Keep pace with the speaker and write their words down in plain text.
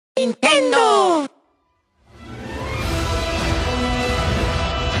Nintendo!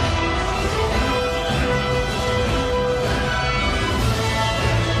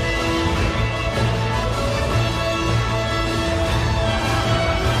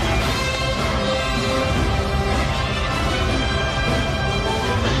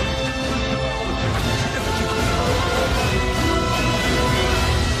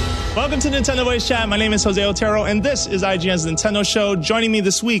 Welcome to Nintendo Voice Chat. My name is Jose Otero, and this is IGN's Nintendo Show. Joining me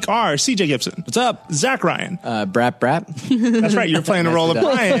this week are CJ Gibson. What's up? Zach Ryan. Brap. That's right. You're playing the role of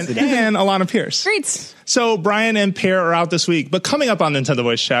Brian and Alana Pierce. Great. So Brian and Pear are out this week, but coming up on Nintendo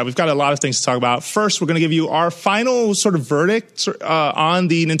Voice Chat, we've got a lot of things to talk about. First, we're going to give you our final sort of verdict on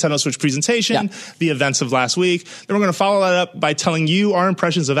the Nintendo Switch presentation, the events of last week. Then we're going to follow that up by telling you our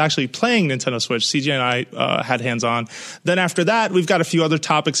impressions of actually playing Nintendo Switch. CJ and I had hands on. Then after that, we've got a few other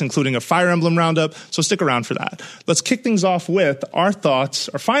topics, including a Fire Emblem roundup. So stick around for that. Let's kick things off with our thoughts,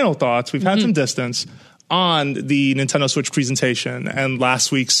 our final thoughts. We've had some distance on the Nintendo Switch presentation and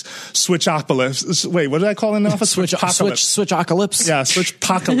last week's Switchocalypse. Wait, what did I call it now? Switchocalypse? Yeah,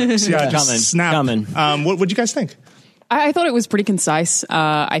 Switchpocalypse. Yeah, Coming. What did you guys think? I thought it was pretty concise.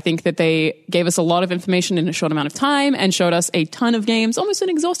 I think that they gave us a lot of information in a short amount of time and showed us a ton of games, almost an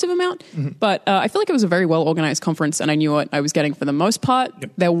exhaustive amount. But I feel like it was a very well-organized conference, and I knew what I was getting for the most part.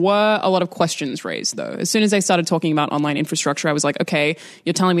 There were a lot of questions raised, though. As soon as they started talking about online infrastructure, I was like, okay,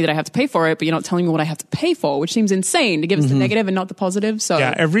 you're telling me that I have to pay for it, but you're not telling me what I have to pay for, which seems insane to give us the negative and not the positive. So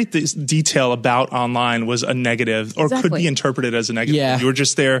yeah, every detail about online was a negative or could be interpreted as a negative. Yeah. You were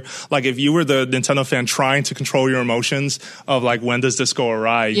just there, like if you were the Nintendo fan trying to control your emotions of like, when does this go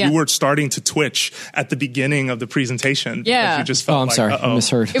awry? You were starting to twitch at the beginning of the presentation. Yeah. You just felt I'm sorry. I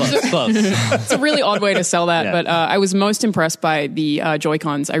misheard. It's a really odd way to sell that, but I was most impressed by the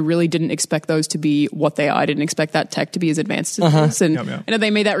Joy-Cons. I really didn't expect those to be what they are. I didn't expect that tech to be as advanced as this. And I know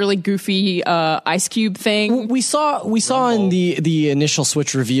they made that really goofy ice cube thing. We saw in the initial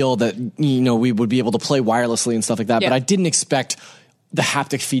Switch reveal that, you know, we would be able to play wirelessly and stuff like that, but I didn't expect the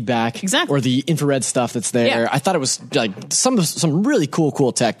haptic feedback or the infrared stuff that's there. I thought it was like some really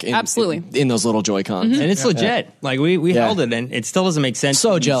cool tech in those little Joy-Cons. And it's legit. Like we held it and it still doesn't make sense.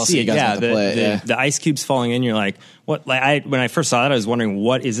 So jealous you guys got to play it. The ice cubes falling in, you're like, what? Like when I first saw that, I was wondering,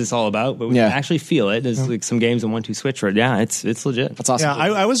 what is this all about? But we can actually feel it. There's like some games on 1-2 Switch where it's legit. That's awesome.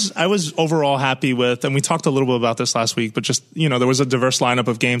 Yeah, I was overall happy with, and we talked a little bit about this last week, but just, you know, there was a diverse lineup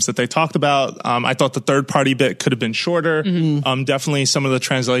of games that they talked about. I thought the third party bit could have been shorter. Definitely some of the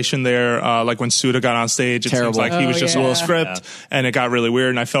translation there, like when Suda got on stage, it seems like he was just a little script, and it got really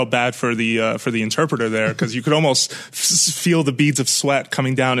weird. And I felt bad for the interpreter there, because you could almost feel the beads of sweat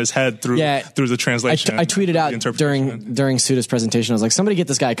coming down his head through the translation. I tweeted out during Suda's presentation, I was like, somebody get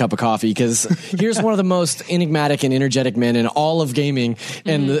this guy a cup of coffee, because here's one of the most enigmatic and energetic men in all of gaming,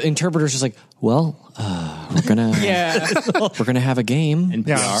 and the interpreter's just like, well, we're gonna have a game.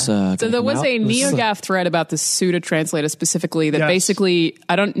 So there was a NeoGAF thread about the Suda translator specifically that basically,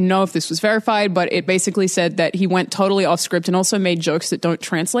 I don't know if this was verified, but it basically said that he went totally off script and also made jokes that don't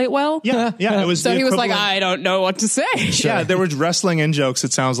translate well. It was so he was like, I don't know what to say. Yeah, there was wrestling in jokes,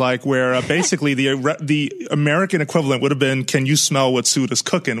 it sounds like, where basically the American equivalent would have been, can you smell what Suda's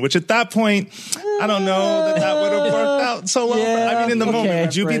cooking? Which at that point, I don't know that would have worked out so well. I mean, in the moment,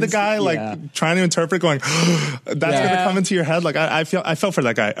 would you be the guy trying to interpret, going, that's going to come into your head? Like, I felt for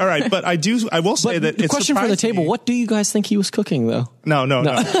that guy. All right, but I will say that the question for the table: what do you guys think he was cooking, though? No.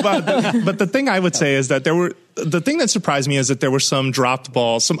 But the thing I would say is that the thing that surprised me is that there were some dropped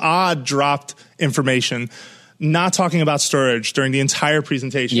balls, some odd dropped information. Not talking about storage during the entire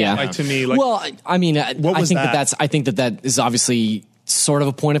presentation. Like, to me, like, well, I mean, I think that is obviously sort of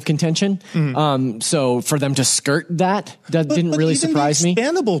a point of contention. So for them to skirt that didn't really surprise me. The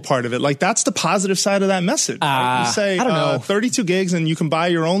expandable part of it, like, that's the positive side of that message. Right? You say, I don't know, 32 gigs, and you can buy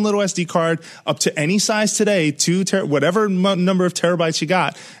your own little SD card up to any size today, whatever number of terabytes you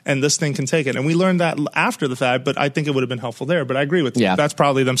got, and this thing can take it. And we learned that after the fact, but I think it would have been helpful there. But I agree with you. That's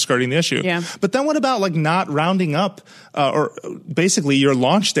probably them skirting the issue. But then what about, like, not rounding up or basically your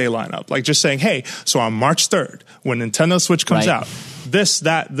launch day lineup? Like, just saying, hey, so on March 3rd, when Nintendo Switch comes out, this,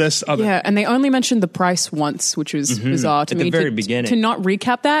 other. Yeah, and they only mentioned the price once, which was bizarre to me. At the very beginning. To not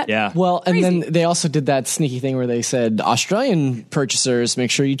recap that. Yeah. Well, and then they also did that sneaky thing where they said, Australian purchasers,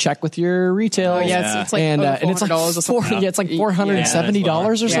 make sure you check with your retail. It's like $400 or something. It's like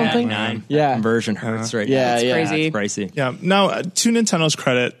 $470 or something. Conversion hurts right now. It's crazy. It's pricey. Yeah. Now, to Nintendo's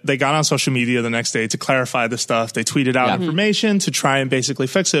credit, they got on social media the next day to clarify the stuff. They tweeted out information to try and basically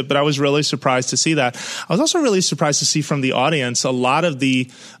fix it, but I was really surprised to see that. I was also really surprised to see from the audience a lot lot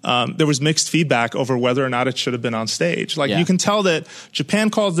of there was mixed feedback over whether or not it should have been on stage. Like you can tell that Japan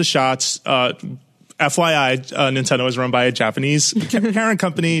calls the shots. FYI, Nintendo is run by a Japanese parent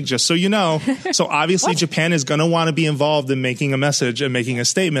company, just so you know. So obviously Japan is going to want to be involved in making a message and making a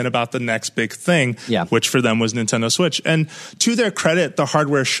statement about the next big thing, which for them was Nintendo Switch. And to their credit, the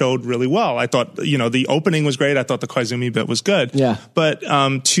hardware showed really well. I thought, the opening was great. I thought the Koizumi bit was good. Yeah. But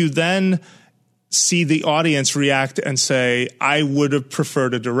to then see the audience react and say, I would have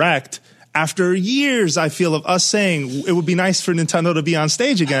preferred a direct, after years, I feel, of us saying it would be nice for Nintendo to be on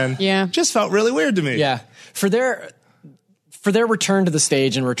stage again, just felt really weird to me. Yeah. For their return to the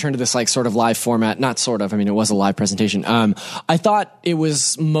stage and return to this like sort of live format, not sort of, I mean, it was a live presentation. I thought it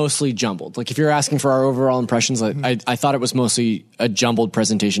was mostly jumbled. Like if you're asking for our overall impressions, I thought it was mostly a jumbled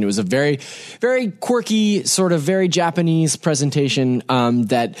presentation. It was a very, very quirky, sort of very Japanese presentation,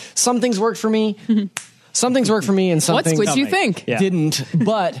 that some things worked for me. Some things worked for me and some things what you think? Didn't.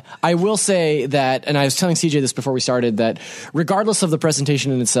 But I will say that, and I was telling CJ this before we started, that regardless of the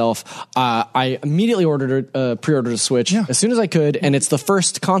presentation in itself, I immediately pre-ordered a Switch as soon as I could, and it's the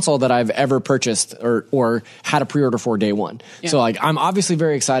first console that I've ever purchased or had a pre-order for day one. Yeah. So like I'm obviously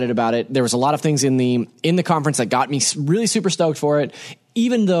very excited about it. There was a lot of things in the conference that got me really super stoked for it.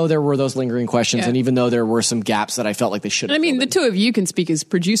 Even though there were those lingering questions and even though there were some gaps that I felt like they should have. I mean, the two of you can speak as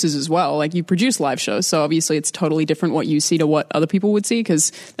producers as well. Like you produce live shows, so obviously it's totally different what you see to what other people would see,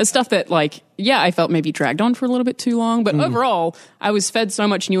 because there's stuff that I felt maybe dragged on for a little bit too long, but overall I was fed so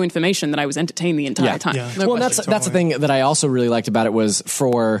much new information that I was entertained the entire time. Yeah. No that's the thing that I also really liked about it was,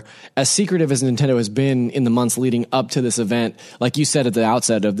 for as secretive as Nintendo has been in the months leading up to this event, like you said at the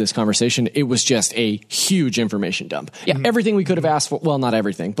outset of this conversation, it was just a huge information dump. Yeah. Everything we could have asked for, well, not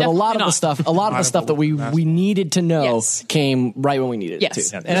everything, but a lot of the stuff that we needed to know came right when we needed it to.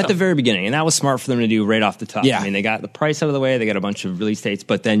 Yeah. And at the very beginning, and that was smart for them to do right off the top. I mean, they got the price out of the way, they got a bunch of release dates,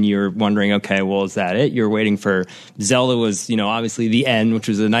 but then you're wondering, okay, well, is that it? You're waiting for Zelda was, obviously the end, which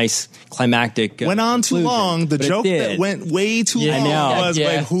was a nice climactic. Went on too long. The joke that went way too long was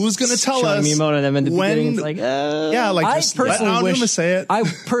like, who's going to tell us? Miyamoto them in the beginning. It's like, just let Aonuma say it. I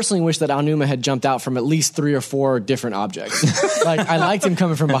personally wish that Aonuma had jumped out from at least 3 or 4 different objects. Like I liked him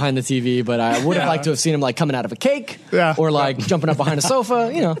coming from behind the TV, but I would have liked to have seen him like coming out of a cake or like jumping up behind a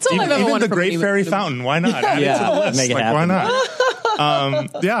sofa. That's all I've ever wanted. Even the Great Fairy Fountain. Why not? Add it to the list. Make it happen. Why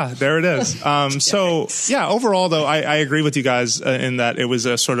not? There it is. Overall though, I agree with you guys in that it was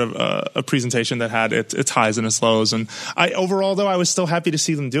a sort of a presentation that had its highs and its lows. And overall though, I was still happy to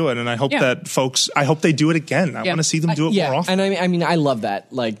see them do it. And I hope that I hope they do it again. I want to see them do it more often. And I mean, I love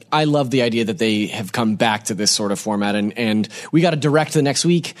that. Like, I love the idea that they have come back to this sort of format. And we got a direct the next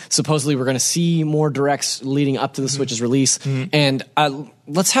week. Supposedly we're going to see more directs leading up to the Switch's release. And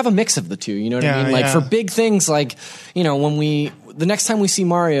let's have a mix of the two. You know what I mean? Like for big things, like, the next time we see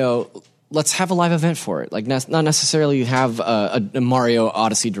Mario, let's have a live event for it. Like, not necessarily have a Mario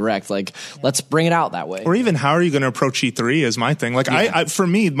Odyssey Direct. Like, let's bring it out that way. Or even, how are you going to approach E3 is my thing. Like, for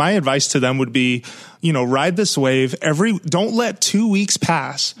me, my advice to them would be, ride this wave. Don't let 2 weeks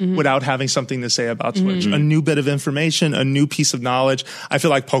pass without having something to say about Switch. A new bit of information, a new piece of knowledge. I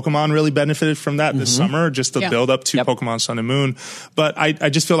feel like Pokemon really benefited from that this summer, just to build up to Pokemon Sun and Moon. But I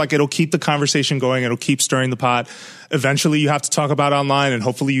just feel like it'll keep the conversation going. It'll keep stirring the pot. Eventually you have to talk about online, and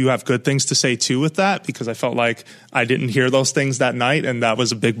hopefully you have good things to say too with that, because I felt like I didn't hear those things that night, and that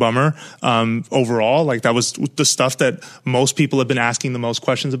was a big bummer. Overall, like, that was the stuff that most people have been asking the most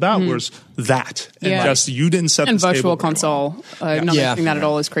questions about was that. And just, you didn't set the table. And Virtual Console, not mentioning that at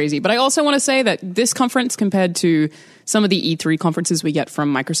all is crazy. But I also want to say that this conference, compared to some of the E3 conferences we get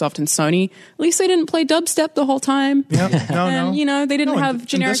from Microsoft and Sony, at least they didn't play dubstep the whole time. And, they didn't have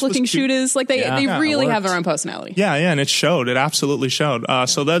generic looking shooters. Like, they really have their own personality. And it showed. It absolutely showed.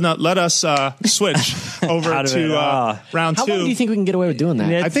 So then let us switch over to round 2. How long do you think we can get away with doing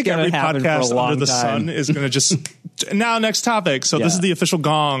that? I think every podcast under the sun is going to just... Now, next topic. So this is the official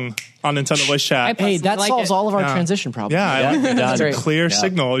gong on Nintendo Voice Chat. Hey, that solves all of our transition problems. That's a clear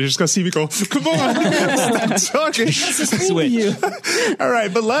signal. You're just going to see me go, come on, stop talking. Switch. All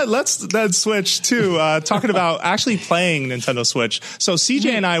right, but let's then switch to talking about actually playing Nintendo Switch. So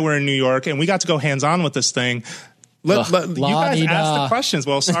CJ and I were in New York, and we got to go hands-on with this thing. You guys asked the questions.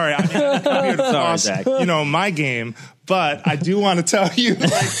 Well, sorry, I'm here to toss, my game. But I do want to tell you,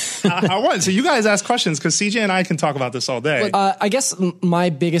 I want. So you guys ask questions, because CJ and I can talk about this all day. I guess my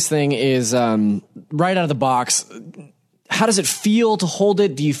biggest thing is right out of the box. How does it feel to hold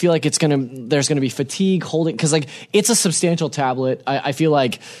it? Do you feel like there's going to be fatigue holding? Because it's a substantial tablet. I feel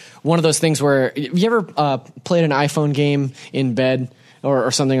like one of those things where, you ever played an iPhone game in bed?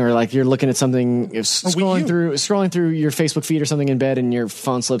 or something, or like you're looking at something, scrolling through your Facebook feed or something in bed, and your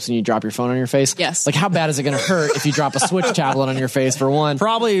phone slips and you drop your phone on your face. Yes. Like, how bad is it going to hurt if you drop a Switch tablet on your face, for one?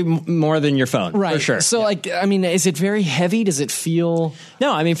 Probably more than your phone, right? For sure. So, like, I mean, is it very heavy? Does it feel?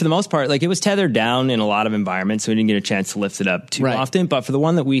 No, I mean, for the most part, like, it was tethered down in a lot of environments, so we didn't get a chance to lift it up too often. But for the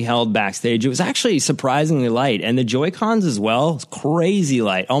one that we held backstage, it was actually surprisingly light, and the Joy-Cons as well, it's crazy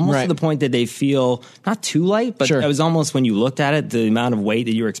light, almost to the point that they feel not too light, but it was almost, when you looked at it, the amount of weight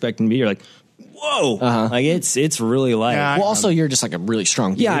that you were expecting to be, you're like, whoa, like it's really light. Yeah, well, also you're just like a really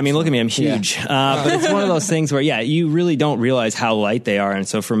strong dude. Yeah, I mean, look at me, I'm huge. But it's one of those things where, you really don't realize how light they are. And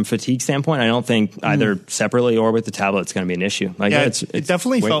so from fatigue standpoint, I don't think either separately or with the tablet it's going to be an issue. Like, it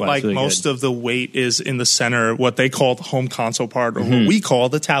definitely felt like really most of the weight is in the center, what they call the home console part, or what we call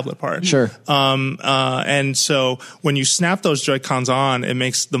the tablet part. Sure. And so when you snap those Joy-Cons on, it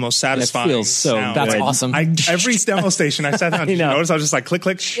makes the most satisfying sound. That's awesome. Every demo station I sat down, did you notice I was just like, click,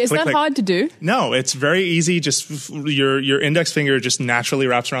 click, Is click, that click. hard to do? No, it's very easy. Just your index finger just naturally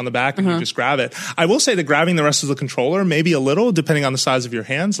wraps around the back and you just grab it. I will say that grabbing the rest of the controller, maybe a little, depending on the size of your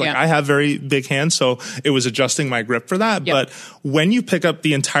hands. Like, I have very big hands, so it was adjusting my grip for that. But when you pick up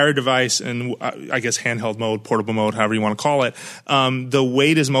the entire device in, I guess, handheld mode, portable mode, however you want to call it, the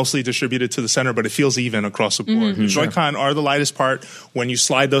weight is mostly distributed to the center, but it feels even across the board. The Joy-Con are the lightest part. When you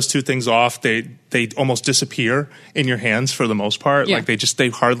slide those two things off, they almost disappear in your hands for the most part. Like, they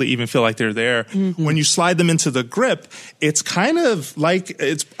hardly even feel like they're there. When you slide them into the grip, it's kind of like,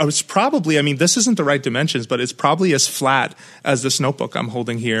 it's probably, I mean, this isn't the right dimensions, but it's probably as flat as this notebook I'm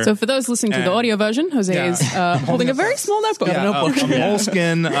holding here. So for those listening to the audio version, Jose is holding a very small notebook. A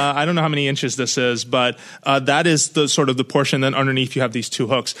moleskin, I don't know how many inches this is, but that is the sort of the portion. Then underneath you have these two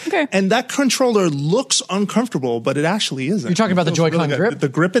hooks. Okay. And that controller looks uncomfortable, but it actually isn't. You're talking about the Joy-Con grip? The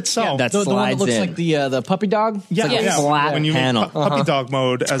grip itself. That the one that looks in. like the puppy dog? Flat when you panel. puppy dog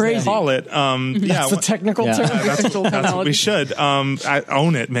mode, as crazy. they call it. That's the technical term. That's what we should. I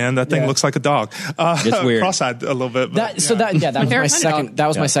own it, man. That thing looks like a dog. It's weird. Cross-eyed a little bit. But, that was my second. That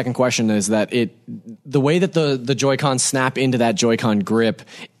was my second question. Is that the way that the Joy-Con snap into that Joy-Con grip,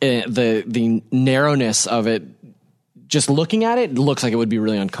 the narrowness of it. Just looking at it looks like it would be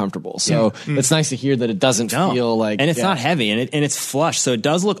really uncomfortable. So it's nice to hear that it doesn't feel like, and it's not heavy, and it's flush. So it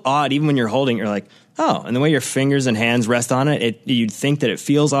does look odd, even when you're holding it. You're like, oh, and the way your fingers and hands rest on it, you'd think that it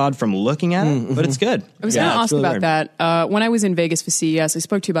feels odd from looking at it, but it's good. I was going to ask about that. When I was in Vegas for CES, I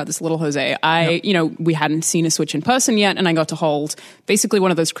spoke to you about this little Jose. We hadn't seen a Switch in person yet, and I got to hold basically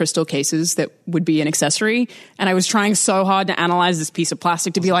one of those crystal cases that would be an accessory. And I was trying so hard to analyze this piece of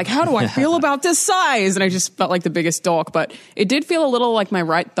plastic to be like, how do I feel about this size? And I just felt like the biggest dork. But it did feel a little like my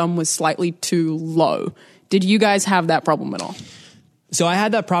right thumb was slightly too low. Did you guys have that problem at all? So I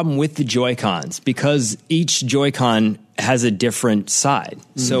had that problem with the Joy-Cons because each Joy-Con has a different side.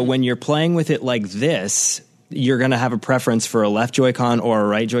 So when you're playing with it like this, you're going to have a preference for a left Joy-Con or a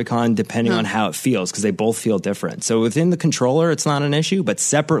right Joy-Con depending on how it feels, because they both feel different. So within the controller, it's not an issue, but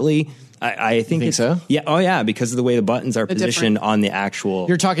separately, I think it's so. Yeah. Oh, yeah. Because of the way the buttons are positioned on the actual.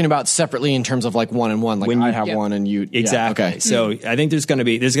 You're talking about separately in terms of like one and one. Like when I have one and you. Exactly. Okay. So I think there's going to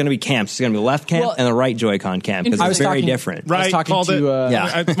be camps. There's going to be a left camp and a right Joy-Con camp because it's very different. Right. I was talking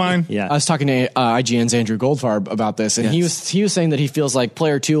to it's mine. Yeah. I was talking to IGN's Andrew Goldfarb about this, and he was saying that he feels like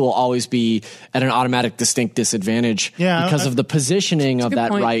player 2 will always be at an automatic distinct disadvantage because of the positioning of that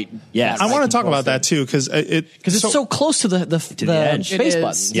point. Right. Yes. I want to talk about that too because it's so close to the edge. face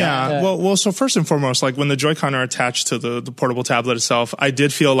button. Yeah. Well. So first and foremost, like when the Joy-Con are attached to the portable tablet itself, I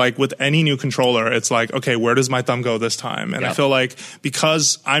did feel like with any new controller, it's like, okay, where does my thumb go this time? And I feel like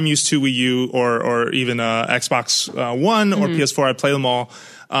because I'm used to Wii U or even Xbox One or PS4, I play them all.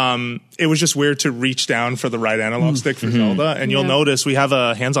 It was just weird to reach down for the right analog stick for Zelda. And you'll notice we have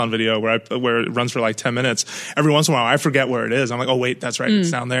a hands-on video where it runs for like 10 minutes. Every once in a while, I forget where it is. I'm like, oh, wait, that's right.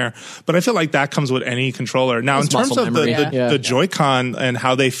 It's down there. But I feel like that comes with any controller. Now, in terms of the Joy-Con and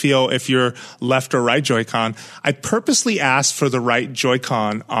how they feel if you're left or right Joy-Con, I purposely asked for the right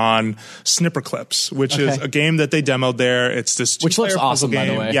Joy-Con on Snipper Clips, which is a game that they demoed there. It's this which looks awesome, game.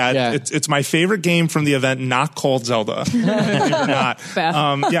 By the way. Yeah. It's my favorite game from the event, not called Zelda. Not.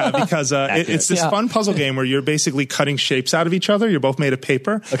 Because it's this fun puzzle game where you're basically cutting shapes out of each other. You're both made of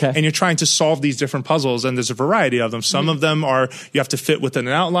paper, and you're trying to solve these different puzzles. And there's a variety of them. Some of them are you have to fit within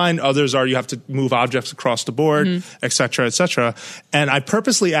an outline. Others are you have to move objects across the board, et cetera, et cetera. And I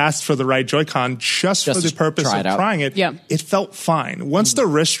purposely asked for the right Joy-Con just for the purpose of trying it. Yeah. It felt fine. Once the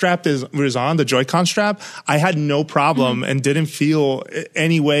wrist strap was on, the Joy-Con strap, I had no problem and didn't feel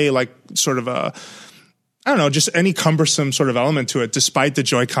any way like sort of a, I don't know, just any cumbersome sort of element to it, despite the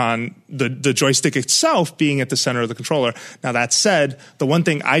Joy-Con the joystick itself being at the center of the controller. Now that said, the one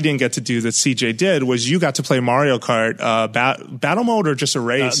thing I didn't get to do that CJ did was you got to play Mario Kart battle mode or just a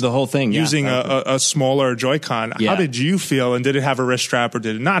race, the whole thing, using a smaller Joy-Con. How did you feel, and did it have a wrist strap or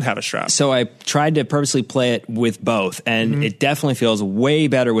did it not have a strap? So I tried to purposely play it with both, and it definitely feels way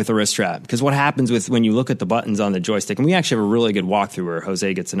better with a wrist strap, because what happens with when you look at the buttons on the joystick, and we actually have a really good walkthrough where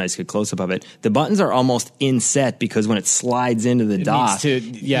Jose gets a nice good close-up of it, the buttons are almost inset because when it slides into the dock,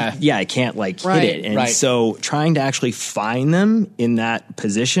 I can't hit it. And so trying to actually find them in that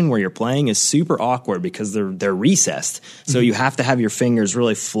position where you're playing is super awkward because they're recessed. So you have to have your fingers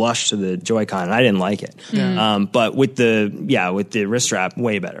really flush to the Joy-Con, and I didn't like it. But with the wrist strap,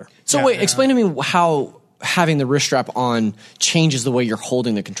 way better. So explain to me how having the wrist strap on changes the way you're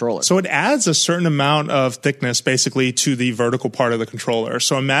holding the controller. So it adds a certain amount of thickness basically to the vertical part of the controller.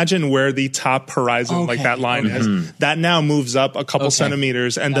 So imagine where the top horizon, like that line is, that now moves up a couple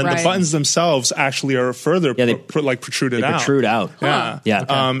centimeters, and then the buttons themselves actually are further protruded out. Protrude out.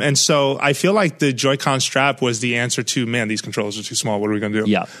 And so I feel like the Joy-Con strap was the answer to, man, these controllers are too small. What are we going to do?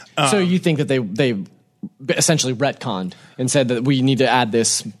 Yeah. So you think that they essentially retconned and said that we need to add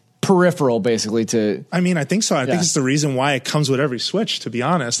this peripheral basically to... I mean, I think so. I think it's the reason why it comes with every Switch, to be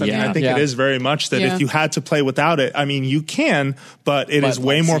honest. I mean, I think it is very much that if you had to play without it, I mean, you can, but it is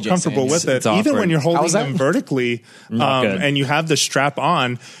way more comfortable with it. Even when you're holding them vertically and you have the strap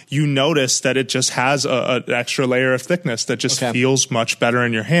on, you notice that it just has an extra layer of thickness that just feels much better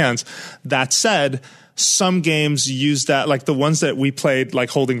in your hands. That said, some games use that, like the ones that we played, like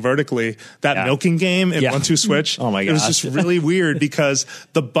holding vertically, that milking game in 1-2 Switch. Oh my gosh. It was just really weird because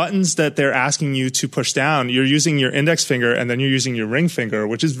the buttons that they're asking you to push down, you're using your index finger and then you're using your ring finger,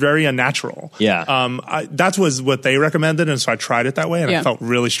 which is very unnatural. That was what they recommended, and so I tried it that way, and it felt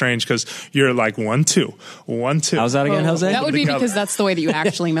really strange because you're like 1-2, 1-2. How's that again, Jose? That would be because that's the way that you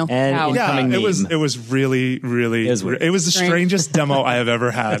actually milk cows. It was really, really, it was the strangest demo I have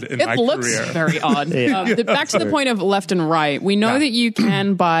ever had in my career. It looks very odd. Back to the point of left and right, we know that you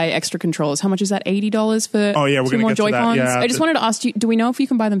can buy extra controllers. How much is that? $80 for two more Joy-Cons? I just wanted to ask you, do we know if you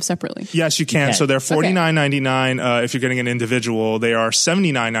can buy them separately? Yes, you can. So they're $49.99 if you're getting an individual. They are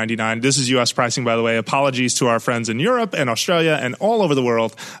 $79.99. This is U.S. pricing, by the way. Apologies to our friends in Europe and Australia and all over the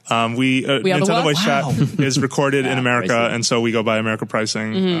world. Nintendo Voice Chat is recorded in America, and so we go by America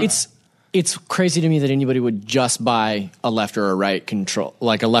pricing. It's crazy to me that anybody would just buy a left or a right control,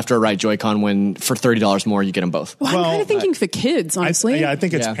 like a left or a right Joy-Con, when for $30 more you get them both. Well, I'm kind of thinking for kids, honestly. I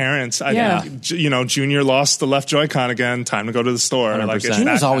think it's parents. I think, Junior lost the left Joy-Con again. Time to go to the store.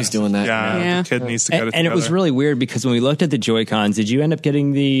 Junior's always doing that. The kid needs to get it And it was really weird because when we looked at the Joy-Cons, did you end up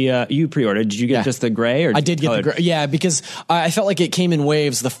getting the, you pre-ordered, did you get just the gray? Or I did get the gray. Yeah, because I felt like it came in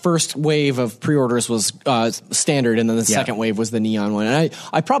waves. The first wave of pre-orders was standard, and then the second wave was the neon one. And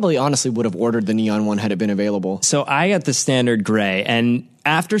I probably honestly would have ordered the neon one had it been available. So I got the standard gray, and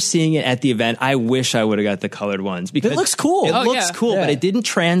after seeing it at the event, I wish I would have got the colored ones because it looks cool. It looks cool, but it didn't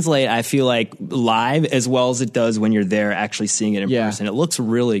translate, I feel like, live as well as it does when you're there actually seeing it in person. It looks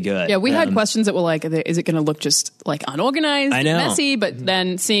really good. Yeah, we had questions that were like, is it going to look just like unorganized, messy? But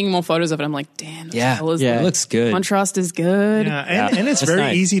then seeing more photos of it, I'm like, damn, it looks good. Contrast is good. And it's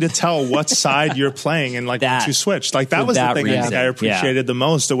very easy to tell what side you're playing and like once you switch. Like that was the thing I think I appreciated the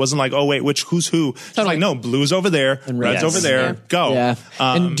most. It wasn't like, oh wait, who's who? It's like, no, blue's over there, and red's over there. Go. Yeah.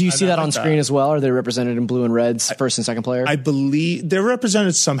 And do you see that on screen as well? Are they represented in blue and reds, first and second player? I believe they're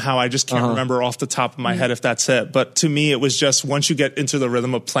represented somehow. I just can't remember off the top of my head if that's it. But to me, it was just once you get into the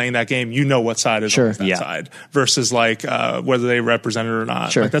rhythm of playing that game, you know what side is on that side versus like whether they represent it or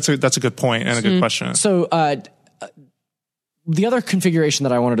not. Like, that's a good point and a good question. So the other configuration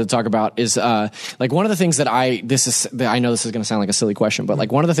that I wanted to talk about is like one of the things that I know this is going to sound like a silly question, but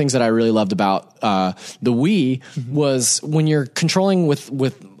like one of the things that I really loved about the Wii was when you're controlling with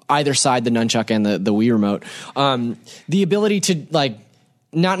either side, the nunchuck and the Wii remote, the ability to like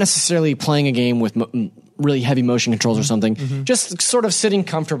not necessarily playing a game with really heavy motion controls or something, just sort of sitting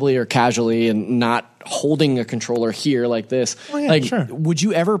comfortably or casually and not holding a controller here like this. Would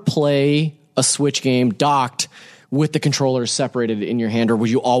you ever play a Switch game docked with the controllers separated in your hand, or would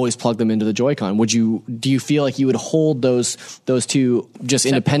you always plug them into the Joy-Con? Do you feel like you would hold those two just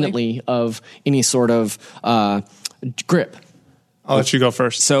independently of any sort of grip? I'll let you go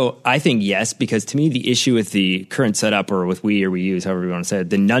first. So I think yes, because to me, the issue with the current setup, or with Wii or Wii U, however you want to say it,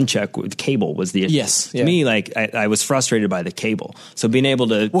 the nunchuck with cable was the issue. Yes. To me, like, I was frustrated by the cable. So being able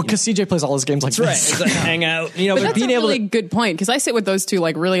to... Well, because CJ plays all his games like this. Right. It's like hang out. You know, but that's being a able really to... good point, because I sit with those two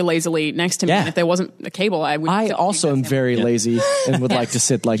like really lazily next to me, and if there wasn't a cable, I would... I also am very lazy and would like to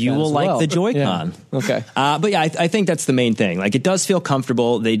sit like you that will as like well. the Joy-Con. Yeah. Okay. But yeah, I think that's the main thing. Like, it does feel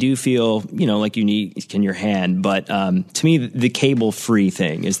comfortable. They do feel, you know, like unique in your hand. But to me, the cable-free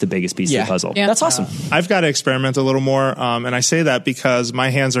thing is the biggest piece of the puzzle. Yeah. That's awesome. I've got to experiment a little more, and I say that because my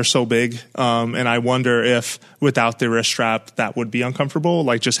hands are so big, and I wonder if without the wrist strap that would be uncomfortable,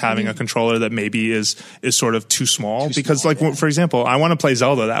 like just having a controller that maybe is sort of too small. For example, I want to play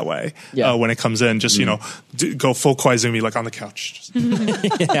Zelda that way when it comes in, just, you know, go full Koizumi, like on the couch.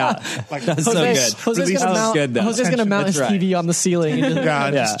 Yeah. Like, that's so good. Jose's going to mount his TV on the ceiling.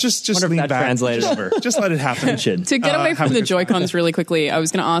 Just lean back. Translate over. Just let it happen. To get away from the Joy-Cons really quickly, I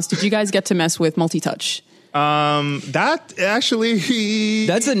was going to ask, did you guys get to mess with multi-touch? That actually...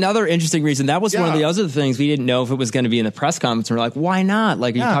 That's another interesting reason. That was one of the other things we didn't know if it was going to be in the press conference. And we're like, why not?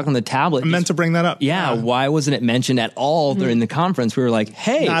 Like, you're talking on the tablet. I meant to bring that up. Yeah, why wasn't it mentioned at all during the conference? We were like,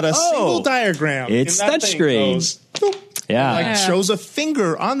 hey, not a single diagram. It's touchscreen. Yeah. Like shows a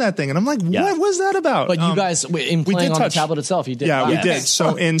finger on that thing. And I'm like, what was that about? But you guys, in playing on the tablet itself, you did. Yeah, we did.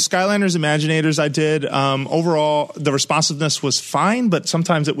 So in Skylanders Imaginators, I did. Overall, the responsiveness was fine, but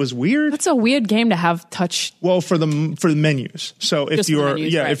sometimes it was weird. That's a weird game to have touch. Well, for the menus. So if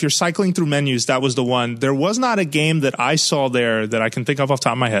if you're cycling through menus, that was the one. There was not a game that I saw there that I can think of off the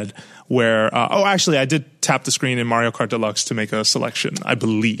top of my head where, actually, I did tap the screen in Mario Kart Deluxe to make a selection, I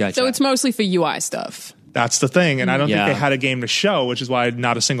believe. Gotcha. So it's mostly for UI stuff. That's the thing, and I don't think they had a game to show, which is why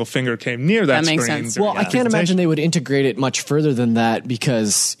not a single finger came near that screen. Makes sense. Well, I can't imagine they would integrate it much further than that,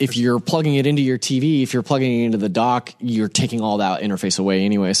 because if you're plugging it into your TV, if you're plugging it into the dock, you're taking all that interface away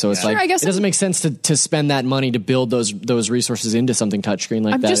anyway. So it's like, it doesn't make sense to spend that money to build those resources into something touchscreen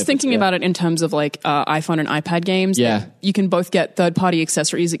like that. I'm just thinking about it in terms of like iPhone and iPad games. Yeah. You can both get third-party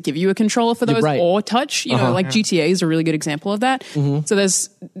accessories that give you a controller for those, or touch. You know, like GTA is a really good example of that. So there's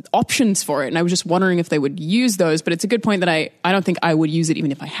options for it, and I was just wondering if they would use those. But it's a good point that I don't think I would use it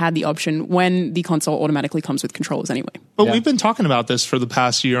even if I had the option, when the console automatically comes with controllers anyway. But we've been talking about this for the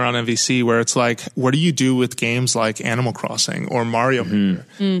past year on MVC, where it's like, what do you do with games like Animal Crossing or Mario Maker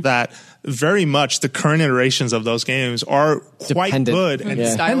that very much the current iterations of those games are quite good and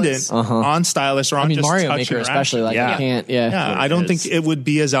dependent on stylus or on just Mario touch Maker especially, like you can't I don't think it would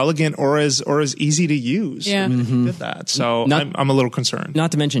be as elegant or as easy to use did that. So I'm a little concerned.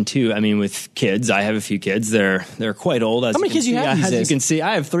 Not to mention too, I mean, with kids, I have a few kids. They're quite old. How many kids you have? As you can see,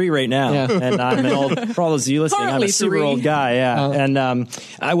 I have 3 right now, and I'm an old. For all those of you listening, I'm a super old guy. And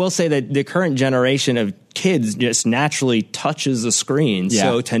I will say that the current generation of kids just naturally touches the screen.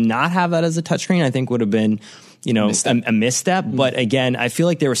 So to not have that as a touchscreen, I think would have been, you know, a misstep. But again, I feel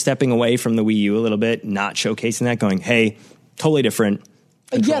like they were stepping away from the Wii U a little bit, not showcasing that, going, hey, totally different.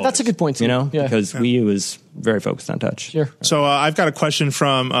 Yeah, that's a good point too. You know, because Wii U is very focused on touch. Sure. So I've got a question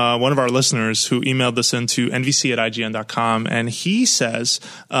from one of our listeners who emailed this into nvc@ign.com, and he says,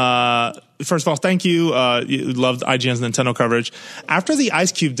 first of all, thank you. You loved IGN's Nintendo coverage. After the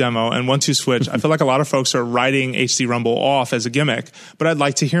Ice Cube demo and 1-2 Switch, I feel like a lot of folks are writing HD Rumble off as a gimmick, but I'd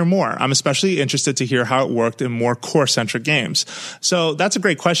like to hear more. I'm especially interested to hear how it worked in more core-centric games. So that's a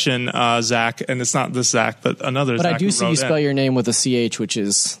great question, Zach, and it's not this Zach, but another Zach. But I do see you spell your name with a CH, which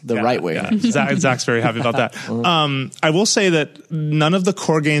is the right way. Yeah. Zach's very happy about that. I will say that none of the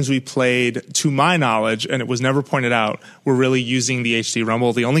core games we played, to my knowledge, and it was never pointed out, were really using the HD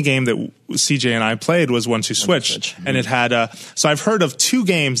Rumble. The only game that CJ and I played was 1-2 Switch, and it had so I've heard of 2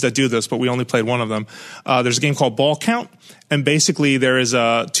 games that do this, but we only played one of them. There's a game called Ball Count, and basically there is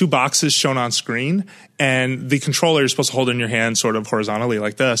 2 boxes shown on screen, and the controller you're supposed to hold in your hand sort of horizontally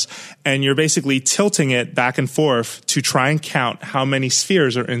like this, and you're basically tilting it back and forth to try and count how many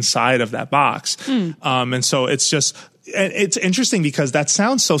spheres are inside of that box. And so it's interesting because that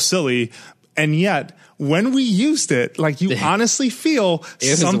sounds so silly, and yet when we used it, like you honestly feel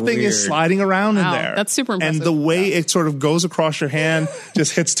something is sliding around in there. That's super impressive. And the way it sort of goes across your hand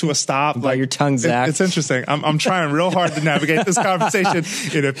just hits to a stop. Like your tongue, Zach. It's interesting. I'm trying real hard to navigate this conversation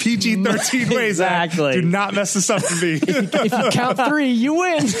in a PG-13 way, Exactly. Zach. Do not mess this up for me. If you count 3, you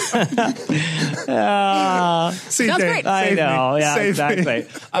win. Sounds great. I know. Yeah, exactly.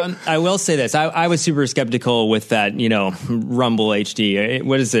 I will say this. I was super skeptical with that, you know, Rumble HD.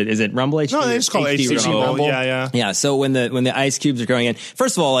 What is it? Is it Rumble HD? No, they just call it HD Rumble. Yeah. So when the ice cubes are going in,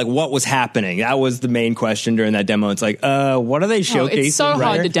 first of all, like, what was happening? That was the main question during that demo. It's like, what are they showcasing? It's so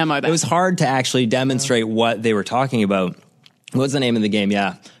hard to demo that. It was hard to actually demonstrate what they were talking about. What's the name of the game?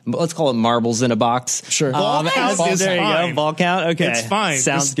 Yeah. Let's call it Marbles in a Box. Sure. Ball count is there fine. you go. Ball count? Okay. It's fine.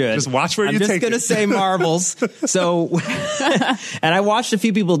 Sounds good. Just watch where you take it. I'm just going to say Marbles. So, and I watched a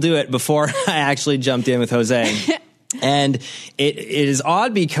few people do it before I actually jumped in with Jose. And it is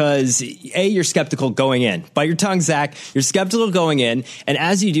odd because A, you're skeptical going in. Bite your tongue, Zach. You're skeptical going in. And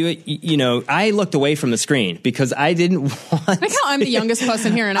as you do it, you know, I looked away from the screen because I didn't want Like how I'm the youngest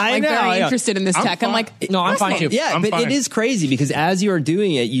person here and I'm very interested in this tech. I'm like, no, I'm fine too. Yeah, but it is crazy because as you are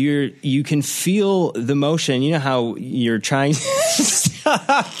doing it, you can feel the motion. You know how you're trying.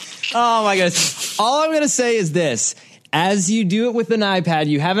 Oh my goodness. All I'm going to say is this. As you do it with an iPad,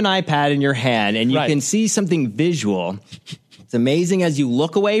 you have an iPad in your hand and you can see something visual. It's amazing as you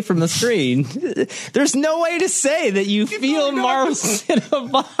look away from the screen. There's no way to say that you feel Marbles in a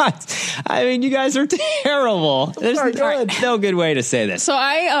Box. I mean, you guys are terrible. There's no good way to say this. So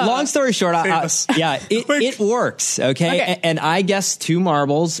long story short, it works. Okay? And I guessed 2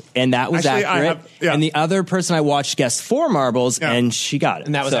 marbles, and that was accurate. And the other person I watched guessed 4 marbles, and she got it.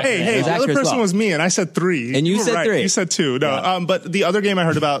 And that was the other person was me, and I said 3. And you said 3. You said 2. No, but the other game I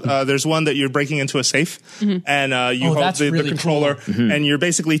heard about, there's one that you're breaking into a safe, and you hold the controller, and you're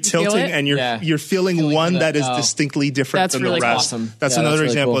basically tilting, and you're feeling one that is distinctly different than the rest. Awesome. That's another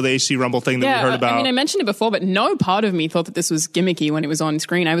example of the HC Rumble thing that we heard about. I mean, I mentioned it before, but no part of me thought that this was gimmicky when it was on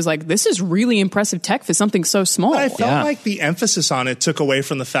screen. I was like, this is really impressive tech for something so small. But I felt like the emphasis on it took away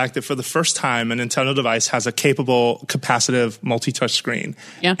from the fact that for the first time, a Nintendo device has a capable, capacitive multi-touch screen.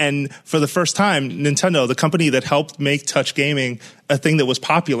 Yeah. And for the first time, Nintendo, the company that helped make touch gaming a thing that was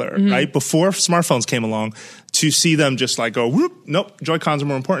popular, right? Before smartphones came along, to see them just like go, whoop, nope, Joy-Cons are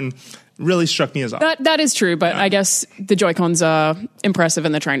more important, really struck me as odd. That is true, but I guess the Joy-Cons are impressive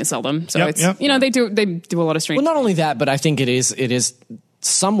and they're trying to sell them. So you know, they do a lot of strange. Well, not only that, but I think it is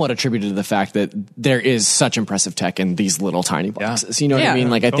somewhat attributed to the fact that there is such impressive tech in these little tiny boxes. You know what I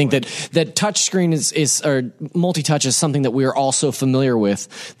mean? Like, I think that touch screen is or multi-touch is something that we are all so familiar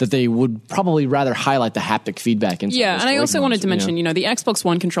with that they would probably rather highlight the haptic feedback. And I also wanted to mention, you know, the Xbox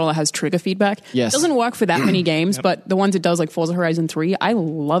One controller has trigger feedback. Yes. It doesn't work for that many games, but the ones it does, like Forza Horizon 3, I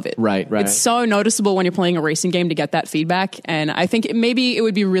love it. Right. It's so noticeable when you're playing a racing game to get that feedback. And I think maybe it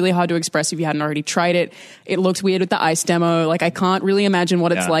would be really hard to express if you hadn't already tried it. It looked weird with the ice demo. Like, I can't really imagine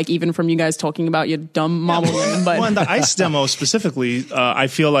what it's like, even from you guys talking about your dumb marble women. But the ice demo specifically, I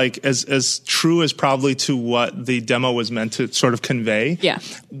feel like as true as probably to what the demo was meant to sort of convey. Yeah.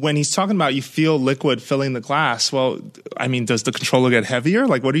 When he's talking about you feel liquid filling the glass, well, I mean, does the controller get heavier?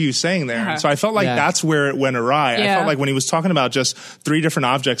 Like, what are you saying there? And so I felt like that's where it went awry. I felt like when he was talking about just 3 different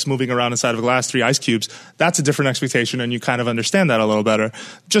objects moving around inside of a glass, 3 ice cubes, that's a different expectation, and you kind of understand that a little better.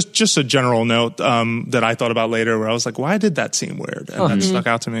 Just a general note that I thought about later, where I was like, why did that seem weird? And that stuck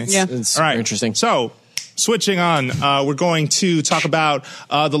out to me. Yeah. It's all right. Interesting. So, switching on, we're going to talk about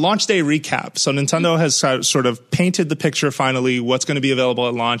the launch day recap. So Nintendo has sort of painted the picture finally, what's going to be available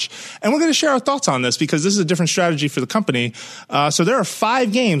at launch. And we're going to share our thoughts on this because this is a different strategy for the company. So there are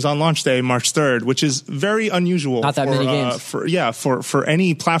 5 games on launch day, March 3rd, which is very unusual. Not that many games. For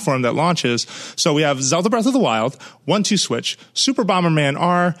any platform that launches. So we have Zelda Breath of the Wild, 1-2 Switch, Super Bomberman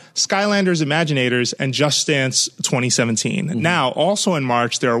R, Skylanders Imaginators, and Just Dance 2017. Now, also in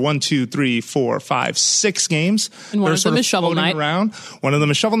March, there are 6 games. And one of them is Shovel Knight. One of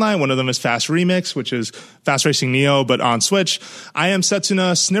them is Shovel Knight. One of them is Fast Remix, which is Fast Racing Neo, but on Switch. I Am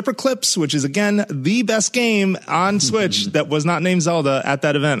Setsuna Snipper Clips, which is, again, the best game on Switch that was not named Zelda at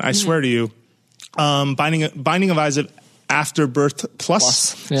that event. I swear to you. Binding of Isaac Afterbirth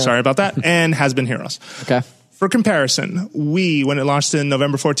Plus. Sorry about that. And Has Been Heroes. Okay. For comparison, Wii, when it launched in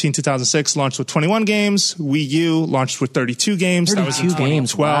November 14, 2006, launched with 21 games. Wii U launched with 32 games. That was in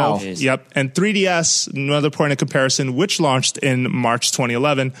 2012. Wow. Yep. And 3DS, another point of comparison, which launched in March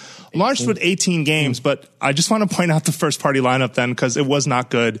 2011, launched with 18 games. But I just want to point out the first party lineup then, because it was not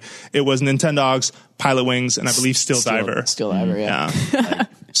good. It was Nintendogs, Pilot Wings, and I believe Steel Diver. Steel Diver, yeah.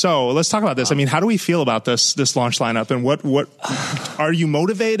 So let's talk about this. I mean, how do we feel about this launch lineup? And what are you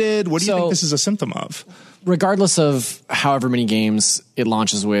motivated? What do you think this is a symptom of? Regardless of however many games it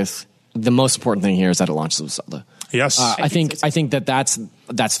launches with, the most important thing here is that it launches with Zelda. Yes. I think that's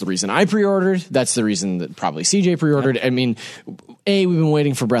the reason I pre-ordered. That's the reason that probably CJ pre-ordered. I mean, A, we've been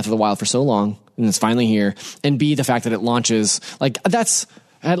waiting for Breath of the Wild for so long, and it's finally here. And B, the fact that it launches, like, that's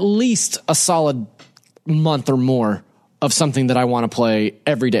at least a solid month or more of something that I want to play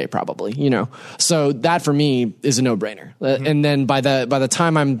every day, probably, So that for me is a no-brainer. And then by the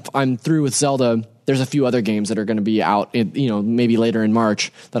time I'm through with Zelda, there's a few other games that are going to be out, maybe later in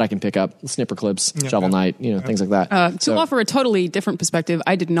March that I can pick up. Snipper Clips, Shovel Knight, things like that. To offer a totally different perspective,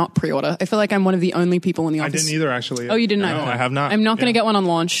 I did not pre-order. I feel like I'm one of the only people in the office. I didn't either, actually. Oh, you didn't either? No, I have not. I'm not going to get one on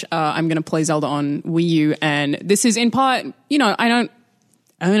launch. I'm going to play Zelda on Wii U, and this is in part, I don't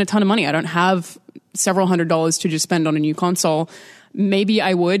earn a ton of money. I don't have several $100s to just spend on a new console. Maybe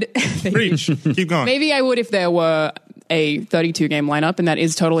I would. Preach. Keep going. Maybe I would if there were a 32 game lineup, and that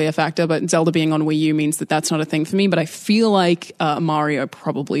is totally a factor, but Zelda being on Wii U means that that's not a thing for me, but I feel like Mario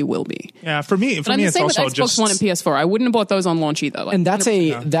probably will be. Yeah, for me it's also with Xbox One and PS4. I wouldn't have bought those on launch either. And that's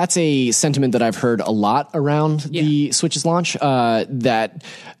a sentiment that I've heard a lot around the Switch's launch, that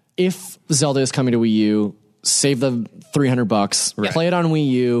if Zelda is coming to Wii U, save the $300, play it on Wii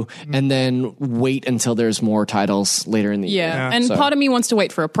U, and then wait until there's more titles later in the year. And part of me wants to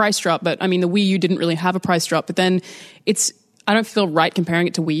wait for a price drop, but I mean, the Wii U didn't really have a price drop, but then I don't feel right comparing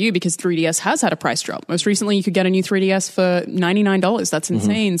it to Wii U because 3DS has had a price drop. Most recently, you could get a new 3DS for $99. That's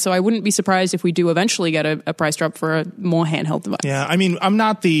insane. So I wouldn't be surprised if we do eventually get a price drop for a more handheld device. Yeah, I mean, I'm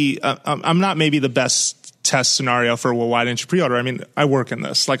not maybe the best test scenario for, well, why didn't you pre-order? I mean, I work in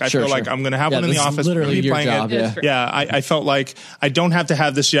this. Like, I feel like I'm going to have one in the office. Literally your job. I felt like I don't have to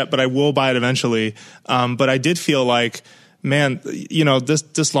have this yet, but I will buy it eventually. But I did feel like, man,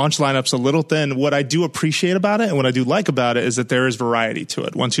 this launch lineup's a little thin. What I do appreciate about it and what I do like about it is that there is variety to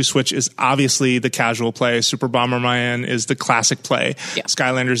it. 1-2 Switch is obviously the casual play. Super Bomberman is the classic play. Yeah.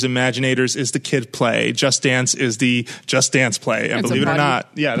 Skylanders Imaginators is the kid play. Just Dance is the Just Dance play. And believe it or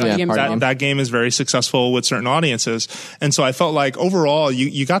not, that game is very successful with certain audiences. And so I felt like overall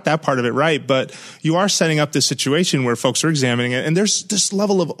you got that part of it right, but you are setting up this situation where folks are examining it, and there's this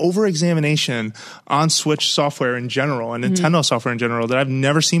level of over-examination on Switch software in general and Nintendo software in general that I've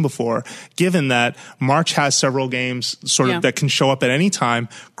never seen before, given that March has several games that can show up at any time.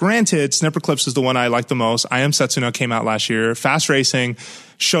 Granted, Snipper Clips is the one I like the most. I Am Setsuna came out last year. Fast Racing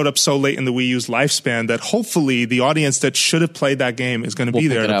showed up so late in the Wii U's lifespan that hopefully the audience that should have played that game is going to be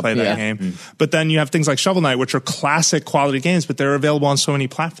there to play that game. But then you have things like Shovel Knight, which are classic quality games, but they're available on so many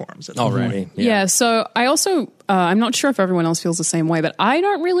platforms already. Yeah, so I also, I'm not sure if everyone else feels the same way, but I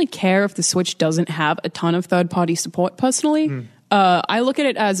don't really care if the Switch doesn't have a ton of third-party support personally. I look at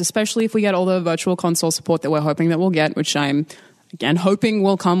it as, especially if we get all the virtual console support that we're hoping that we'll get, which I'm again hoping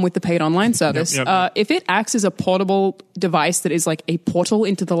will come with the paid online service. If it acts as a portable device that is like a portal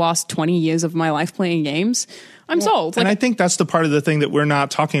into the last 20 years of my life playing games, I'm sold. And I think that's the part of the thing that we're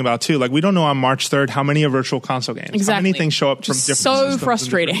not talking about too. Like, we don't know on March 3rd how many are virtual console games. Exactly. How many things show up from different systems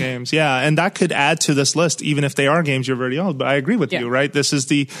frustrating and different games. Yeah, and that could add to this list, even if they are games you've already owned. But I agree with you, right? This is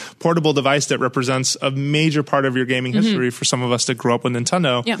the portable device that represents a major part of your gaming history for some of us that grew up with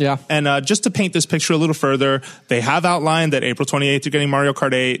Nintendo. And just to paint this picture a little further, they have outlined that April 28th you're getting Mario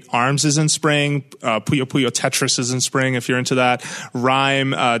Kart 8, ARMS is in spring, Puyo Puyo Tetris is in spring if you're into that,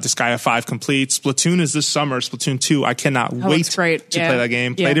 Rime, Disgaea 5 Complete, Splatoon is this summer, Splatoon 2, I cannot wait to play that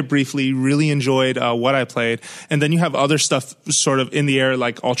game. Played it briefly, really enjoyed what I played. And then you have other stuff sort of in the air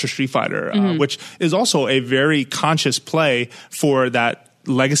like Ultra Street Fighter, which is also a very conscious play for that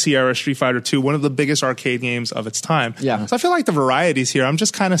legacy era Street Fighter 2, one of the biggest arcade games of its time. Yeah. So I feel like the varieties here, I'm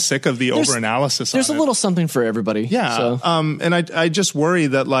just kind of sick of the overanalysis. There's a little something for everybody. Yeah. So. And I just worry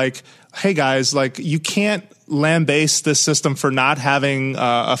that, like, hey guys, like, you can't lambaste this system for not having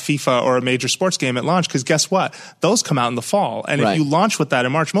a FIFA or a major sports game at launch, because guess what? Those come out in the fall. And if you launch with that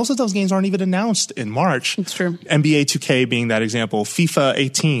in March, most of those games aren't even announced in March. It's true. NBA 2K being that example. FIFA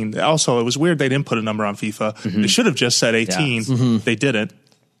 18. Also, it was weird they didn't put a number on FIFA. They should have just said 18. Yeah. They didn't.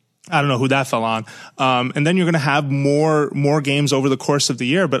 I don't know who that fell on. And then you're going to have more games over the course of the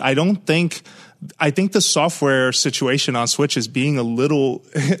year, but I think the software situation on Switch is being a little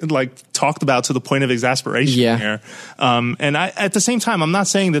like talked about to the point of exasperation here. And at the same time, I'm not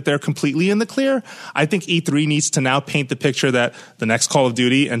saying that they're completely in the clear. I think E3 needs to now paint the picture that the next Call of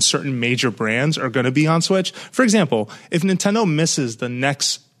Duty and certain major brands are going to be on Switch. For example, if Nintendo misses the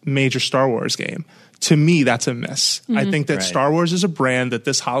next major Star Wars game, to me, that's a miss. I think that Star Wars is a brand that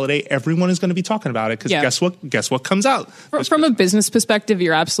this holiday, everyone is going to be talking about it, because guess what comes out? From a business perspective,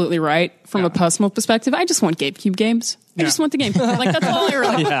 you're absolutely right. From a personal perspective, I just want GameCube games. I just want the game. Like, that's all I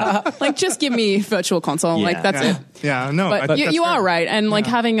really like, just give me Virtual Console. Yeah. Like, that's it. Yeah, no. But you are right. And like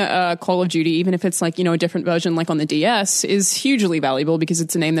having a Call of Duty, even if it's like, a different version like on the DS, is hugely valuable because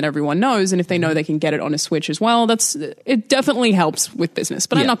it's a name that everyone knows. And if they know they can get it on a Switch as well, it definitely helps with business.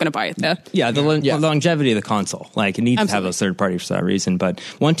 But I'm not going to buy it there. Yeah, the longevity of the console. Like, it needs to have those third parties for that reason. But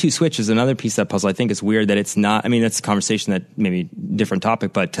 1-2 Switch is another piece of that puzzle. I think it's weird that it's not, I mean, that's a conversation that maybe different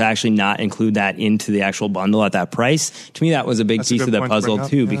topic, but to actually not include that into the actual bundle at that price, to me, that was a big piece of the puzzle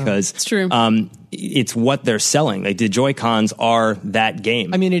too, because it's true. It's what they're selling. Like, the Joy-Cons are that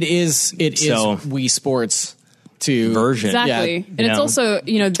game. I mean, it is Wii Sports version. Exactly. Yeah, and it's also,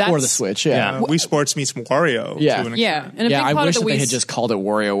 that's... Or the Switch, yeah. Wii Sports meets Wario. Yeah. And a big part I wish of the that they had just called it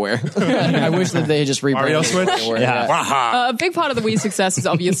WarioWare. I wish that they had just rebranded Mario Switch? WarioWare. A big part of the Wii success is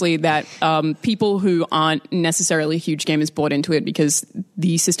obviously that people who aren't necessarily huge gamers bought into it because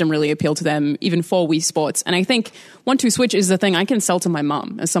the system really appealed to them, even for Wii Sports. And I think 1-2 Switch is the thing I can sell to my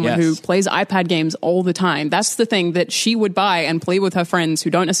mom as someone who plays iPad games all the time. That's the thing that she would buy and play with her friends who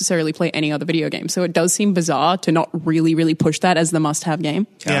don't necessarily play any other video game. So it does seem bizarre to not really, really push that as the must-have game.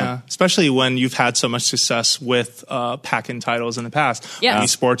 Yeah, especially when you've had so much success with pack-in titles in the past. Yeah. Wii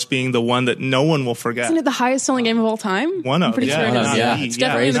Sports being the one that no one will forget. Isn't it the highest-selling game of all time? One of, I'm pretty sure it is. Yeah. It's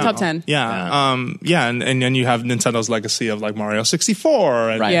definitely in the top 10. And then you have Nintendo's legacy of like Mario 64,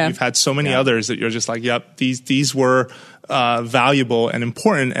 and you've had so many others that you're just like, yep, these were valuable and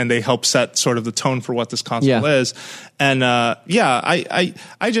important, and they help set sort of the tone for what this console is. And I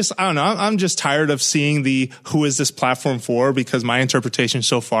don't know. I'm just tired of seeing the who is this platform for, because my interpretation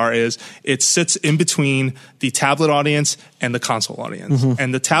so far is it sits in between the tablet audience and the console audience. Mm-hmm.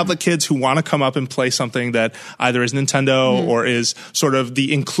 And the tablet kids who want to come up and play something that either is Nintendo or is sort of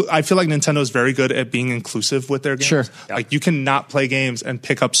I feel like Nintendo is very good at being inclusive with their games. Sure. Like, you can not play games and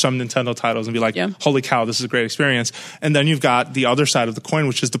pick up some Nintendo titles and be like, holy cow, this is a great experience. And then you've got the other side of the coin,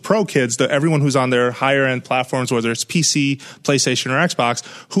 which is the pro kids, everyone who's on their higher end platforms, whether it's PC, PlayStation, or Xbox,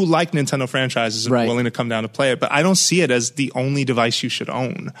 who like Nintendo franchises and are willing to come down to play it. But I don't see it as the only device you should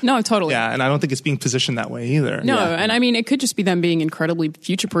own. No, totally. Yeah, and I don't think it's being positioned that way either. No, and I mean, it could just be them being incredibly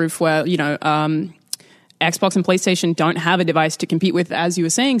future-proof where, Xbox and PlayStation don't have a device to compete with, as you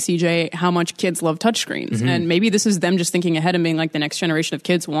were saying, CJ, how much kids love touchscreens. Mm-hmm. And maybe this is them just thinking ahead and being like, the next generation of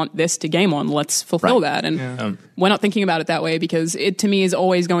kids want this to game on. Let's fulfill that. And we're not thinking about it that way, because it, to me, is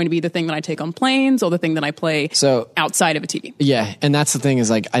always going to be the thing that I take on planes or the thing that I play outside of a TV. Yeah, and that's the thing is,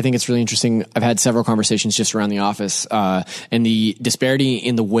 like, I think it's really interesting. I've had several conversations just around the office, and the disparity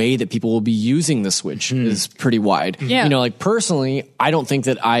in the way that people will be using the Switch is pretty wide. Yeah. Like, personally, I don't think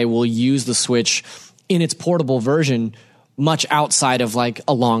that I will use the Switch in its portable version much outside of like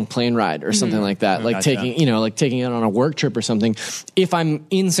a long plane ride or something like that. Like taking it on a work trip or something. If I'm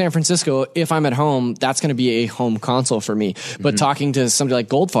in San Francisco, if I'm at home, that's going to be a home console for me. But talking to somebody like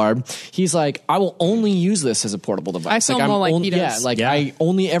Goldfarb, he's like, I will only use this as a portable device. I feel more like he does. I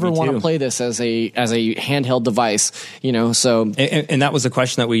only ever want to play this as a handheld device, so. And that was a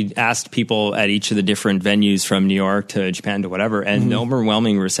question that we asked people at each of the different venues from New York to Japan to whatever. And the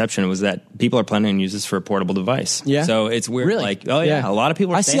overwhelming reception was that people are planning to use this for a portable device. Yeah. So it's weird. Really? Like, a lot of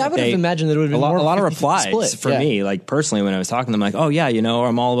people are saying I would have imagined that it would have been a lot of 50-50 replies split. for me. Like, personally, when I was talking to them, like,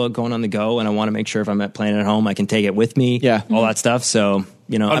 I'm all about going on the go, and I want to make sure if I'm playing at home, I can take it with me. Yeah. All that stuff. So,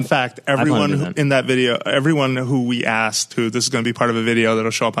 Fun fact, everyone in that video, everyone who we asked, who this is going to be part of a video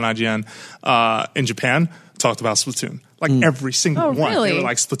that'll show up on IGN, in Japan, talked about Splatoon. Like, every single one. Really? They were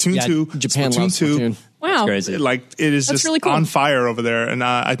like, Splatoon 2, Japan Splatoon loves 2. Splatoon. Wow. Crazy. Like, it is just really cool. on fire over there. And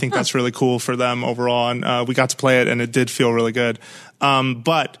I think that's really cool for them overall. And we got to play it, and it did feel really good.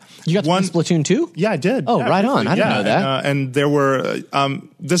 But you got to play Splatoon 2? Yeah, I did. Oh, right on. I didn't know that. And there were,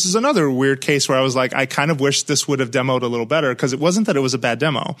 this is another weird case where I was like, I kind of wish this would have demoed a little better, because it wasn't that it was a bad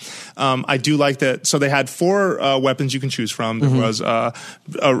demo. I do like that. So they had 4 weapons you can choose from. There was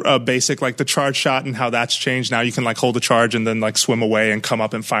a basic, like the charge shot and how that's changed. Now you can like hold a charge and then like swim away and come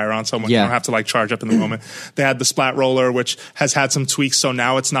up and fire on someone. You don't have to like charge up in the moment. They had the splat roller, which has had some tweaks. So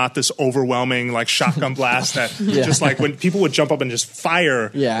now it's not this overwhelming like shotgun blast that just like when people would jump up and just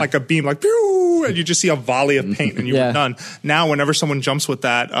fire like a beam, like pew, and you just see a volley of paint and you were done. Now, whenever someone jumps with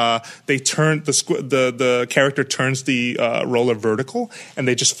that, they turn the character turns the roller vertical, and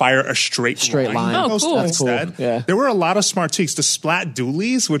they just fire a straight line. Oh, cool. That's cool. Yeah. There were a lot of smart tweaks. The splat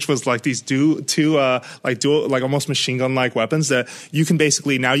dualies, which was like these two like almost machine gun like weapons that you can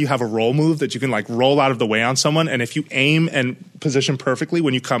basically, now you have a roll move that you can like roll out of the way on someone, and if you aim and position perfectly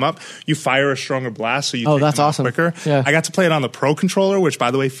when you come up, you fire a stronger blast, so you take that's them out awesome. quicker. Yeah. I got to play it on the Pro controller, which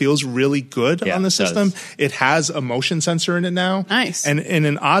by the way feels really good on the system. It has a motion sensor in it now. Nice. And in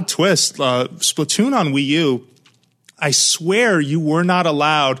an odd twist, Splatoon on Wii U, I swear you were not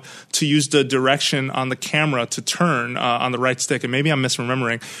allowed to use the direction on the camera to turn on the right stick. And maybe I'm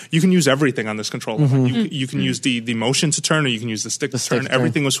misremembering. You can use everything on this controller. You can use the motion to turn, or you can use the stick to turn.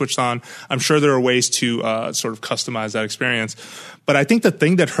 Everything was switched on. I'm sure there are ways to sort of customize that experience. But I think the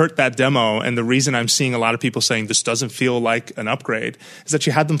thing that hurt that demo, and the reason I'm seeing a lot of people saying this doesn't feel like an upgrade, is that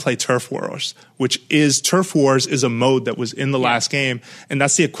you had them play Turf Wars, Turf Wars is a mode that was in the last game, and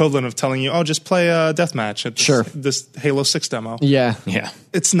that's the equivalent of telling you, oh, just play a deathmatch at this Halo 6 demo. Yeah.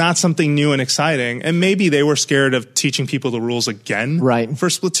 It's not something new and exciting, and maybe they were scared of teaching people the rules again for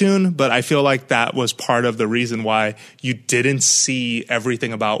Splatoon, but I feel like that was part of the reason why you didn't see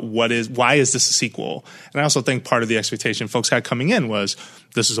everything about why is this a sequel. And I also think part of the expectation folks had coming in was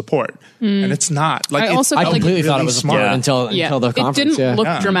this is a port, and it's not. Like I completely thought it was smart until the conference. It didn't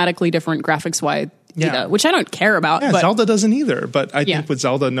look dramatically different graphics-wise either, which I don't care about. But Zelda doesn't either, but I think with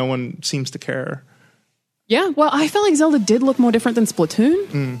Zelda, no one seems to care. Yeah, well, I felt like Zelda did look more different than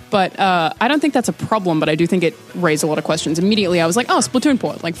Splatoon, but I don't think that's a problem, but I do think it raised a lot of questions. Immediately, I was like, oh, Splatoon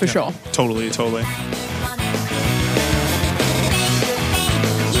port, like, for sure. Totally.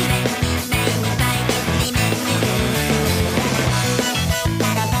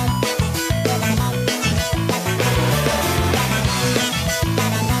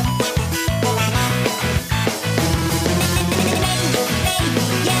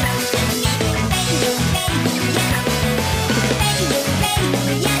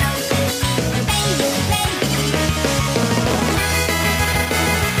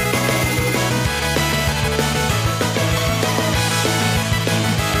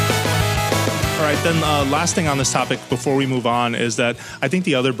 Then last thing on this topic before we move on is that I think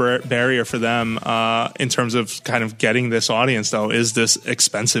the other barrier for them in terms of kind of getting this audience, though, is this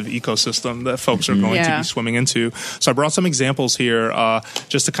expensive ecosystem that folks are going to be swimming into. So I brought some examples here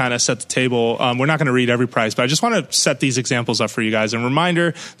just to kind of set the table. We're not going to read every price, but I just want to set these examples up for you guys. And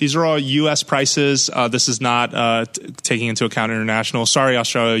reminder, these are all U.S. prices. This is not taking into account international. Sorry,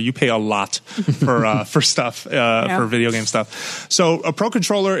 Australia, you pay a lot for stuff, for video game stuff. So a Pro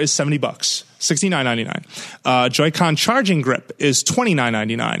Controller is $70. $69.99. Joy-Con charging grip is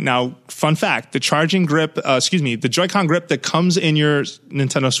 $29.99. Now, fun fact, the Joy-Con grip that comes in your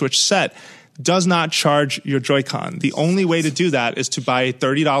Nintendo Switch set does not charge your Joy-Con. The only way to do that is to buy a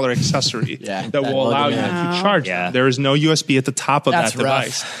 $30 accessory that will allow you to charge it. There is no USB at the top of that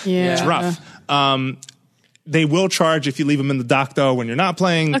device. It's rough. They will charge if you leave them in the dock, though, when you're not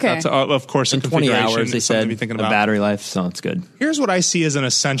playing. Okay. That's, of course, a configuration. 20 hours, they said, to be thinking about. The battery life, so it's good. Here's what I see as an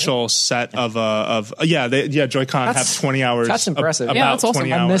essential set of Joy-Con have 20 hours. That's impressive. About that's awesome.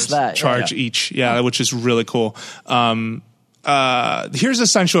 20 hours I missed that. charge each. Which is really cool. Here's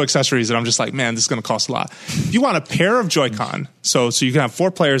essential accessories that I'm just like, man, this is going to cost a lot. If you want a pair of Joy-Con, so you can have 4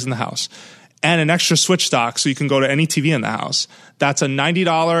 players in the house, and an extra Switch dock so you can go to any TV in the house, that's a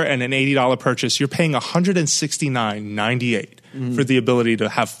 $90 and an $80 purchase. You're paying $169.98 for the ability to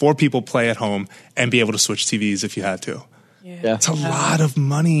have 4 people play at home and be able to switch TVs if you had to. It's a lot of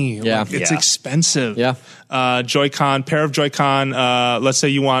money. It's expensive. Joy-Con, pair of Joy-Con, let's say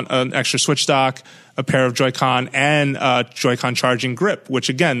you want an extra Switch dock, a pair of Joy-Con, and Joy-Con charging grip, which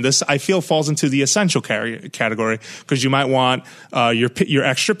again, this I feel falls into the essential category because you might want your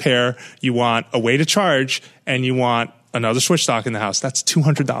extra pair, you want a way to charge, and you want another Switch dock in the house. That's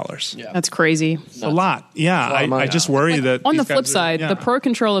 $200. That's crazy. It's a lot. I just worry that on the flip side, the Pro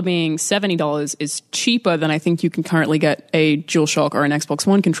Controller being $70 is cheaper than I think you can currently get a DualShock or an Xbox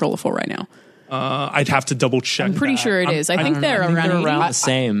One controller for right now. I'd have to double check. I'm pretty sure it is. I think they're around the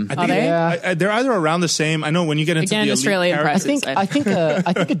same. Are they? They're either around the same. I know when you get into the Australian prices. I think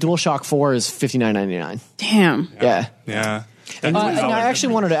a DualShock 4 is $59.99. Damn. Yeah. And I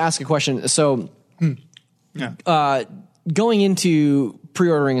actually wanted to ask a question. So, going into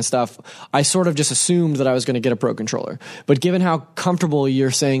pre-ordering and stuff, I sort of just assumed that I was going to get a Pro Controller. But given how comfortable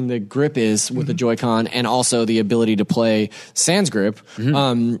you're saying the grip is with the Joy-Con and also the ability to play Sans grip,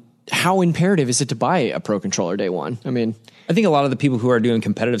 how imperative is it to buy a Pro Controller day one? I mean, I think a lot of the people who are doing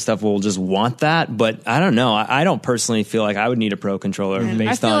competitive stuff will just want that, but I don't know. I don't personally feel like I would need a Pro Controller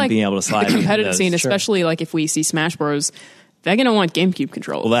based on being able to slide. The competitive scene, especially like if we see Smash Bros., they're going to want GameCube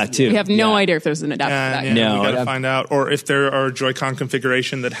controls. Well, that too. We have no idea if there's an adapter for that. No, we got to find out. Or if there are Joy-Con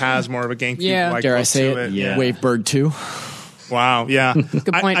configuration that has more of a GameCube like dare I say it? Yeah. Wavebird 2. Wow, yeah.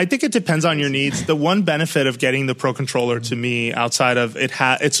 Good point. I think it depends on your needs. The one benefit of getting the Pro Controller to me, outside of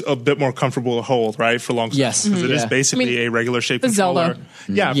it's a bit more comfortable to hold, right, for long. Yes, because it is basically a regular shaped controller.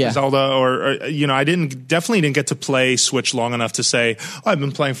 Zelda. For Zelda, or I definitely didn't get to play Switch long enough to say, I've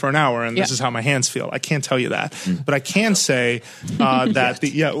been playing for an hour and this is how my hands feel. I can't tell you that, but I can say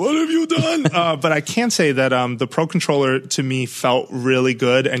that what have you done? But I can say that the Pro Controller to me felt really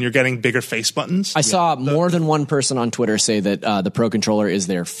good, and you're getting bigger face buttons. I saw more than one person on Twitter say that the Pro Controller is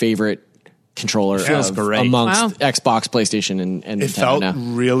their favorite controller amongst Xbox, PlayStation, and Nintendo. It felt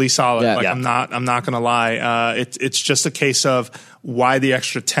really solid. Yeah. I'm not going to lie. It's just a case of why the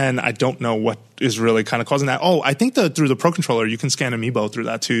extra 10. I don't know what is really kind of causing that. Oh, I think through the Pro Controller you can scan Amiibo through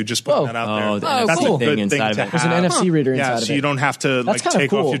that too. Just putting that out there. That's cool. a good thing to have. There's an NFC reader inside of it. So you don't have to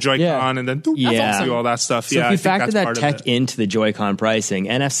take off your Joy-Con and then do all that stuff. So if you factor that tech into the Joy-Con pricing,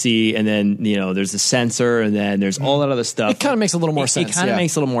 NFC, and then there's the sensor, and then there's all that other stuff. It kind of makes a little more sense. It kind of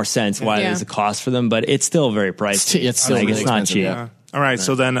makes a little more sense why there's a cost for them, but it's still very pricey. It's still really not expensive, cheap. yeah. All right,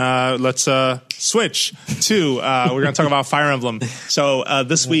 so then let's switch to we're going to talk about Fire Emblem. So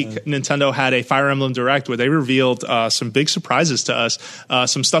this week, Nintendo had a Fire Emblem Direct where they revealed some big surprises to us,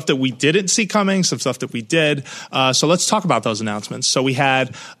 some stuff that we didn't see coming, some stuff that we did. So let's talk about those announcements. So we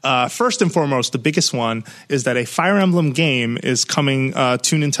had, first and foremost, the biggest one is that a Fire Emblem game is coming to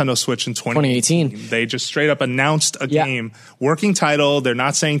Nintendo Switch in 2018. They just straight up announced a game, working title. They're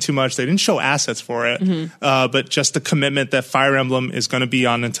not saying too much. They didn't show assets for it, but just the commitment that Fire Emblem is going to be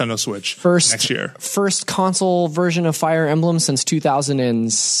on Nintendo Switch next year. First console version of Fire Emblem since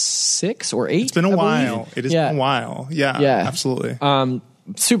 2006 or 8. It's been a while. It has been a while. Yeah, absolutely.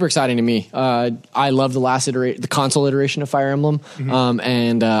 Super exciting to me. I love the console iteration of Fire Emblem,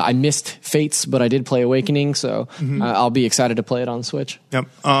 and I missed Fates, but I did play Awakening, so I'll be excited to play it on Switch. Yep.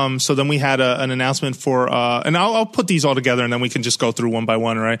 So then we had an announcement for, and I'll put these all together, and then we can just go through one by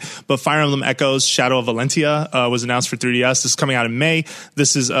one, right? But Fire Emblem Echoes Shadow of Valentia was announced for 3DS. This is coming out in May.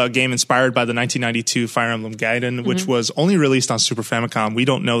 This is a game inspired by the 1992 Fire Emblem Gaiden, which was only released on Super Famicom. We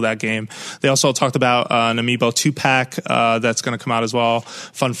don't know that game. They also talked about an Amiibo 2-pack that's going to come out as well.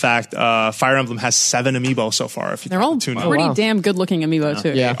 Fun fact, Fire Emblem has 7 Amiibo so far. If you They're all pretty damn good-looking Amiibo,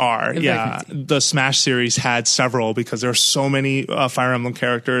 too. They are, The Smash series had several because there are so many Fire Emblem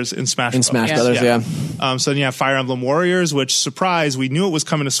characters in Smash Brothers. So then you have Fire Emblem Warriors, which, surprise, we knew it was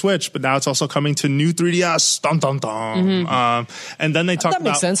coming to Switch, but now it's also coming to new 3DS. Dun, dun, dun. And then they talked about... That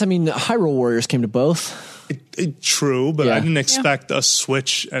makes sense. I mean, Hyrule Warriors came to both. True, but I didn't expect a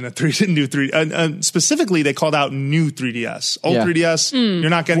Switch and a new 3D. Specifically, they called out new 3DS. Old 3DS, you're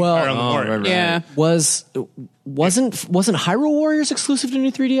not getting Fire Emblem Warriors. Yeah. Wasn't Hyrule Warriors exclusive to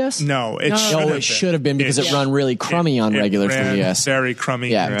new 3DS? No, it should have been because it ran really crummy on regular 3DS. Very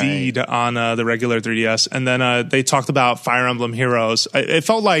crummy indeed on the regular 3DS. And then they talked about Fire Emblem Heroes. It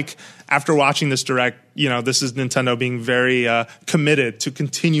felt like after watching this Direct, this is Nintendo being very committed to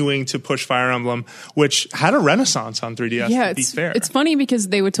continuing to push Fire Emblem, which had a renaissance on 3DS, to be fair. It's funny because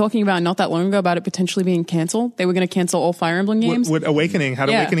they were talking about not that long ago about it potentially being canceled. They were going to cancel all Fire Emblem games. With Awakening,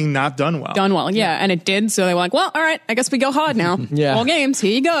 Awakening not done well? Done well, and it did. So they were like, well, all right, I guess we go hard now. All games,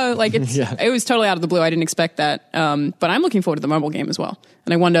 here you go. Like it was totally out of the blue. I didn't expect that. But I'm looking forward to the mobile game as well.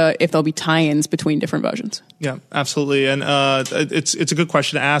 And I wonder if there'll be tie-ins between different versions. Yeah, absolutely. And it's a good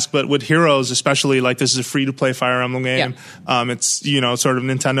question to ask, but with Heroes, especially, like, this is a free-to-play Fire Emblem game. It's, sort of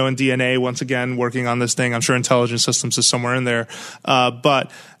Nintendo and DNA once again working on this thing. I'm sure Intelligent Systems is somewhere in there.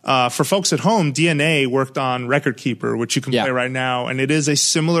 But for folks at home, DNA worked on Record Keeper, which you can play right now, and it is a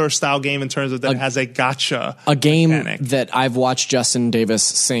similar style game in terms of that it has a gacha mechanic that I've watched Justin Davis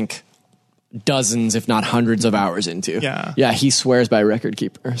sink dozens, if not hundreds of hours into. He swears by Record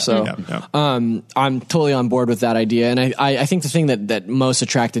Keeper. So I'm totally on board with that idea. And I think the thing that most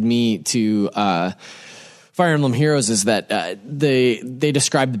attracted me to Fire Emblem Heroes is that they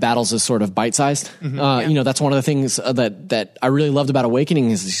describe the battles as sort of bite-sized. That's one of the things that I really loved about Awakening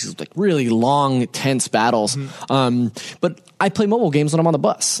is these like really long, tense battles. But I play mobile games when I'm on the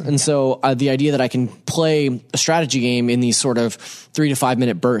bus. And so the idea that I can play a strategy game in these sort of 3 to 5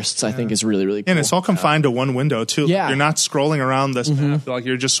 minute bursts, I think is really, really cool. And it's all confined to one window too. Like, you're not scrolling around this path. Like,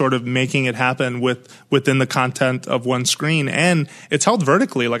 you're just sort of making it happen within the content of one screen. And it's held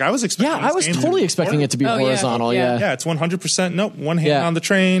vertically. Like, I was expecting I was totally expecting it to be horizontal. Yeah, it's 100%. Nope. One hand on the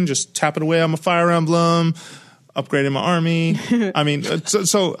train, just tap it away on my Fire Emblem. upgrading my army. I mean,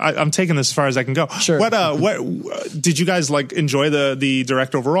 so I'm taking this as far as I can go. Sure. What did you guys like enjoy the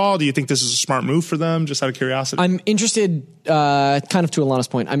direct overall? Do you think this is a smart move for them? Just out of curiosity. I'm interested, kind of to Alana's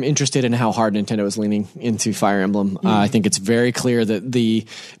point, I'm interested in how hard Nintendo is leaning into Fire Emblem. I think it's very clear that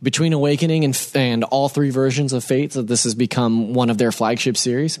between Awakening and all 3 versions of Fates, that this has become one of their flagship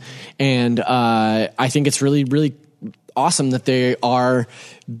series. And I think it's really, really awesome that they are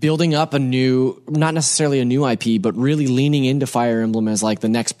building up not necessarily a new IP, but really leaning into Fire Emblem as like the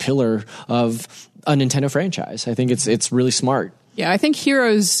next pillar of a Nintendo franchise. I think it's really smart. Yeah, I think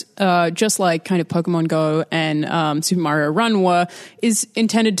Heroes, just like kind of Pokemon Go and Super Mario Run is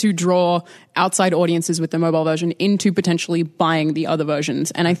intended to draw outside audiences with the mobile version into potentially buying the other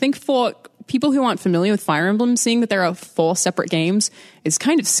versions. And I think for people who aren't familiar with Fire Emblem, seeing that there are 4 separate games is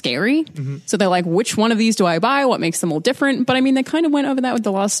kind of scary. Mm-hmm. So they're like, which one of these do I buy? What makes them all different? But I mean, they kind of went over that with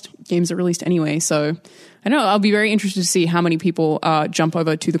the last games that released anyway. So I don't know. I'll be very interested to see how many people jump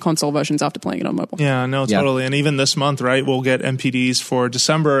over to the console versions after playing it on mobile. Yeah, no, totally. Yeah. And even this month, right, we'll get MPDs for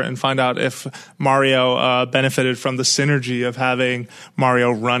December and find out if Mario benefited from the synergy of having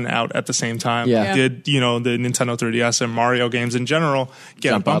Mario Run out at the same time. Yeah. Did, the Nintendo 3DS and Mario games in general get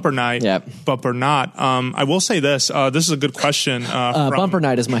jump a bumper up. night, yep. bumper not? I will say this. This is a good question. Bumper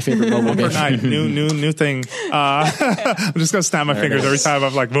night is my favorite mobile game. Bumper night, new thing. I'm just going to snap my fingers every time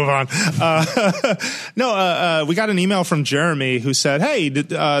I'm like, move on. We got an email from Jeremy who said, hey,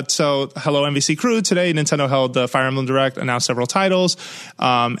 so hello MVC crew. Today, Nintendo held the Fire Emblem Direct, announced several titles.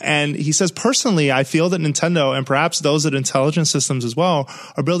 And he says, personally, I feel that Nintendo and perhaps those at Intelligent Systems as well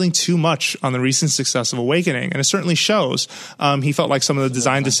are building too much on the recent success of Awakening. And it certainly shows. He felt like some of the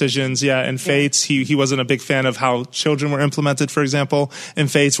design decisions, in Fates, he wasn't a big fan of how children were implemented, for example, in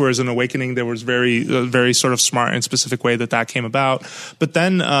Fates, whereas in Awakening, there was very sort of smart and specific way that came about. But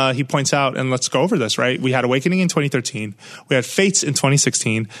then he points out, and let's go over this, right? We had Awakening in 2013. We had Fates in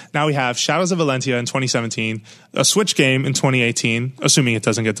 2016. Now we have Shadows of Valentia in 2017, a Switch game in 2018, assuming it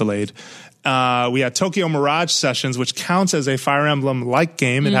doesn't get delayed. We had Tokyo Mirage Sessions, which counts as a Fire Emblem-like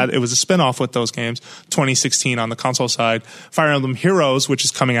game. It was a spin-off with those games, 2016 on the console side. Fire Emblem Heroes, which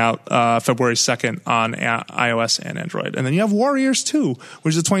is coming out February 2nd on iOS and Android. And then you have Warriors 2,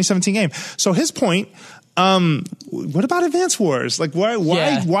 which is a 2017 game. So his point... what about Advance Wars? Like,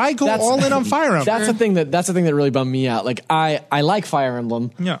 why go all in on Fire Emblem? That's the thing that really bummed me out. Like, I like Fire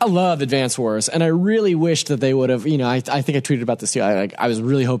Emblem. Yeah. I love Advance Wars, and I really wish that they would have. I think I tweeted about this too. I was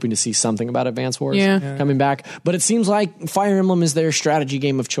really hoping to see something about Advance Wars coming back, but it seems like Fire Emblem is their strategy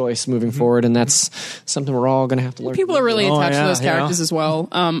game of choice moving forward, and that's something we're all going to have to learn. People are really attached to those characters as well.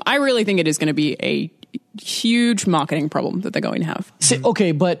 I really think it is going to be a huge marketing problem that they're going to have.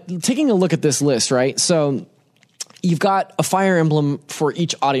 Okay, but taking a look at this list, right? So you've got a Fire Emblem for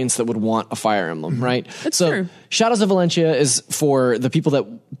each audience that would want a Fire Emblem, right? That's true. Shadows of Valentia is for the people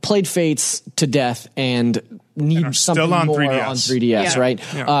that played Fates to death and need something more 3DS. On 3DS, right?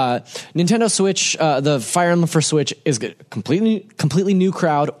 Yeah. Nintendo Switch, the Fire Emblem for Switch is a completely new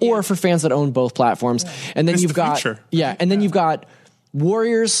crowd, or for fans that own both platforms. And then you've got you've got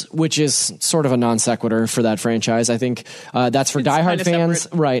Warriors, which is sort of a non sequitur for that franchise. I think that's for diehard fans,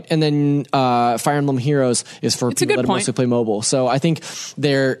 separate. Right? And then Fire Emblem Heroes is for people that mostly play mobile. So I think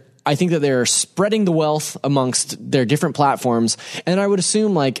that they're spreading the wealth amongst their different platforms, and I would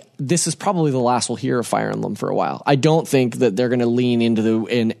assume like this is probably the last we'll hear of Fire Emblem for a while. I don't think that they're going to lean into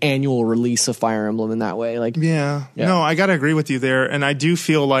an annual release of Fire Emblem in that way. Like, no, I got to agree with you there, and I do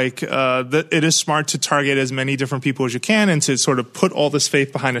feel like that it is smart to target as many different people as you can, and to sort of put all this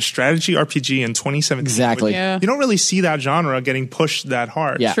faith behind a strategy RPG in 2017. Exactly. You don't really see that genre getting pushed that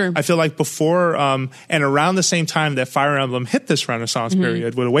hard. Yeah. True. I feel like before and around the same time that Fire Emblem hit this Renaissance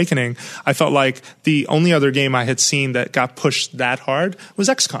period with Awakening, I felt like the only other game I had seen that got pushed that hard was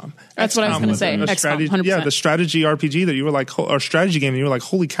XCOM. That's what I was going to say. XCOM, 100%. Yeah, the strategy RPG that you were like, or strategy game, and you were like,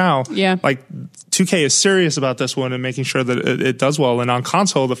 holy cow. Yeah. Like, 2K is serious about this one and making sure that it does well. And on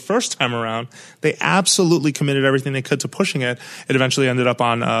console, the first time around, they absolutely committed everything they could to pushing it. It eventually ended up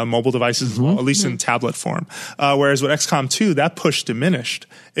on mobile devices as well, at least in tablet form. Whereas with XCOM 2, that push diminished.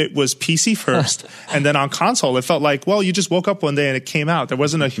 It was PC first, and then on console, it felt like, well, you just woke up one day and it came out. There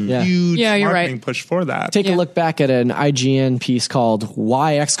wasn't a huge marketing push for that. Take a look back at an IGN piece called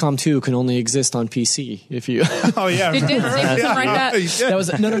 "Why XCOM 2 Can Only Exist on PC." If you, it did say something like that. That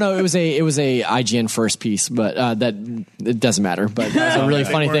was no. It was a IGN first piece, but that it doesn't matter. But that's a really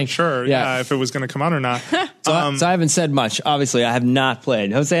funny thing. Sure, if it was going to come out or not. So I haven't said much. Obviously, I have not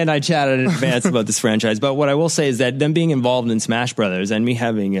played. Jose and I chatted in advance about this franchise, but what I will say is that them being involved in Smash Brothers and me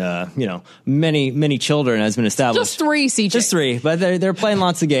having many children has been established. Just 3, CJ. Just 3, but they're playing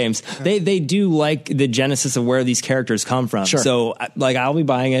lots of games. They do like the genesis of where these characters come from. Sure. So like I'll be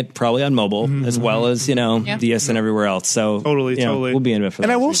buying it probably on mobile as well as DS and everywhere else. So totally we'll be in it for that.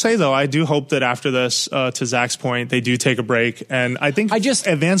 And I will say though, I do hope that after this, to Zach's point, they do take a break. And I think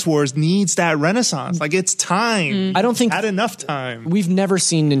Advance Wars needs that renaissance. Like it's time. I don't think had enough time. We've never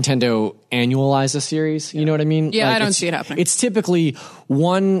seen Nintendo annualize a series. You know what I mean? Yeah, I don't see it happening. It's typically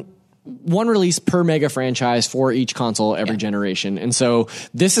one release per mega franchise for each console every generation. And so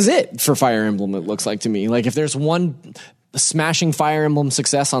this is it for Fire Emblem, it looks like to me. Like if there's one smashing Fire Emblem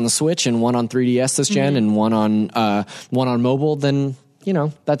success on the Switch and one on 3DS this gen and one on mobile, then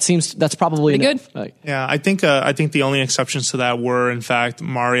that's probably good. Yeah, I think the only exceptions to that were in fact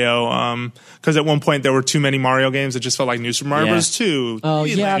Mario, because at one point there were too many Mario games. It just felt like New Super Mario Bros. 2. Oh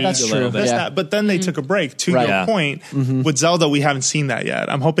yeah, that's true. But then they took a break. To your point, with Zelda, we haven't seen that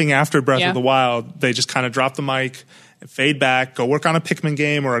yet. I'm hoping after Breath of the Wild, they just kind of drop the mic, fade back, go work on a Pikmin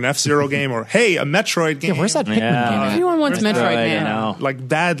game or an F-Zero game or, hey, a Metroid game. Yeah, where's that Pikmin game? Everyone wants Metroid, man. Like,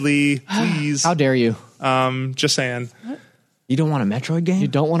 badly, please. How dare you? Just saying. You don't want a Metroid game? You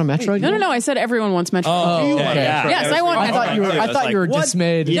don't want a Metroid game? No. I said everyone wants Metroid. Oh, okay. Yes, I want Metroid. I thought you were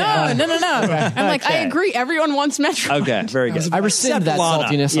dismayed. No. I'm like, I agree. Everyone wants Metroid. Okay, very good. I rescind that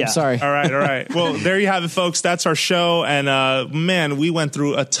saltiness. I'm sorry. All right. Well, there you have it, folks. That's our show. And man, we went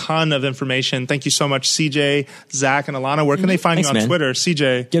through a ton of information. Thank you so much, CJ, Zach, and Alana. Where can they find you on Twitter?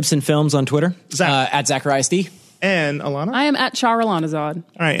 CJ. Gibson Films on Twitter. Zach. At ZachariasD. And Alana? I am at Charalanazad. All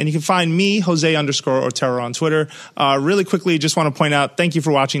right. And you can find me, Jose_Otero on Twitter. Really quickly, just want to point out, thank you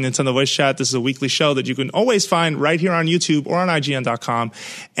for watching Nintendo Voice Chat. This is a weekly show that you can always find right here on YouTube or on IGN.com.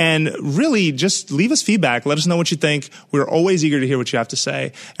 And really, just leave us feedback. Let us know what you think. We're always eager to hear what you have to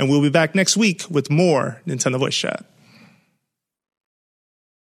say. And we'll be back next week with more Nintendo Voice Chat.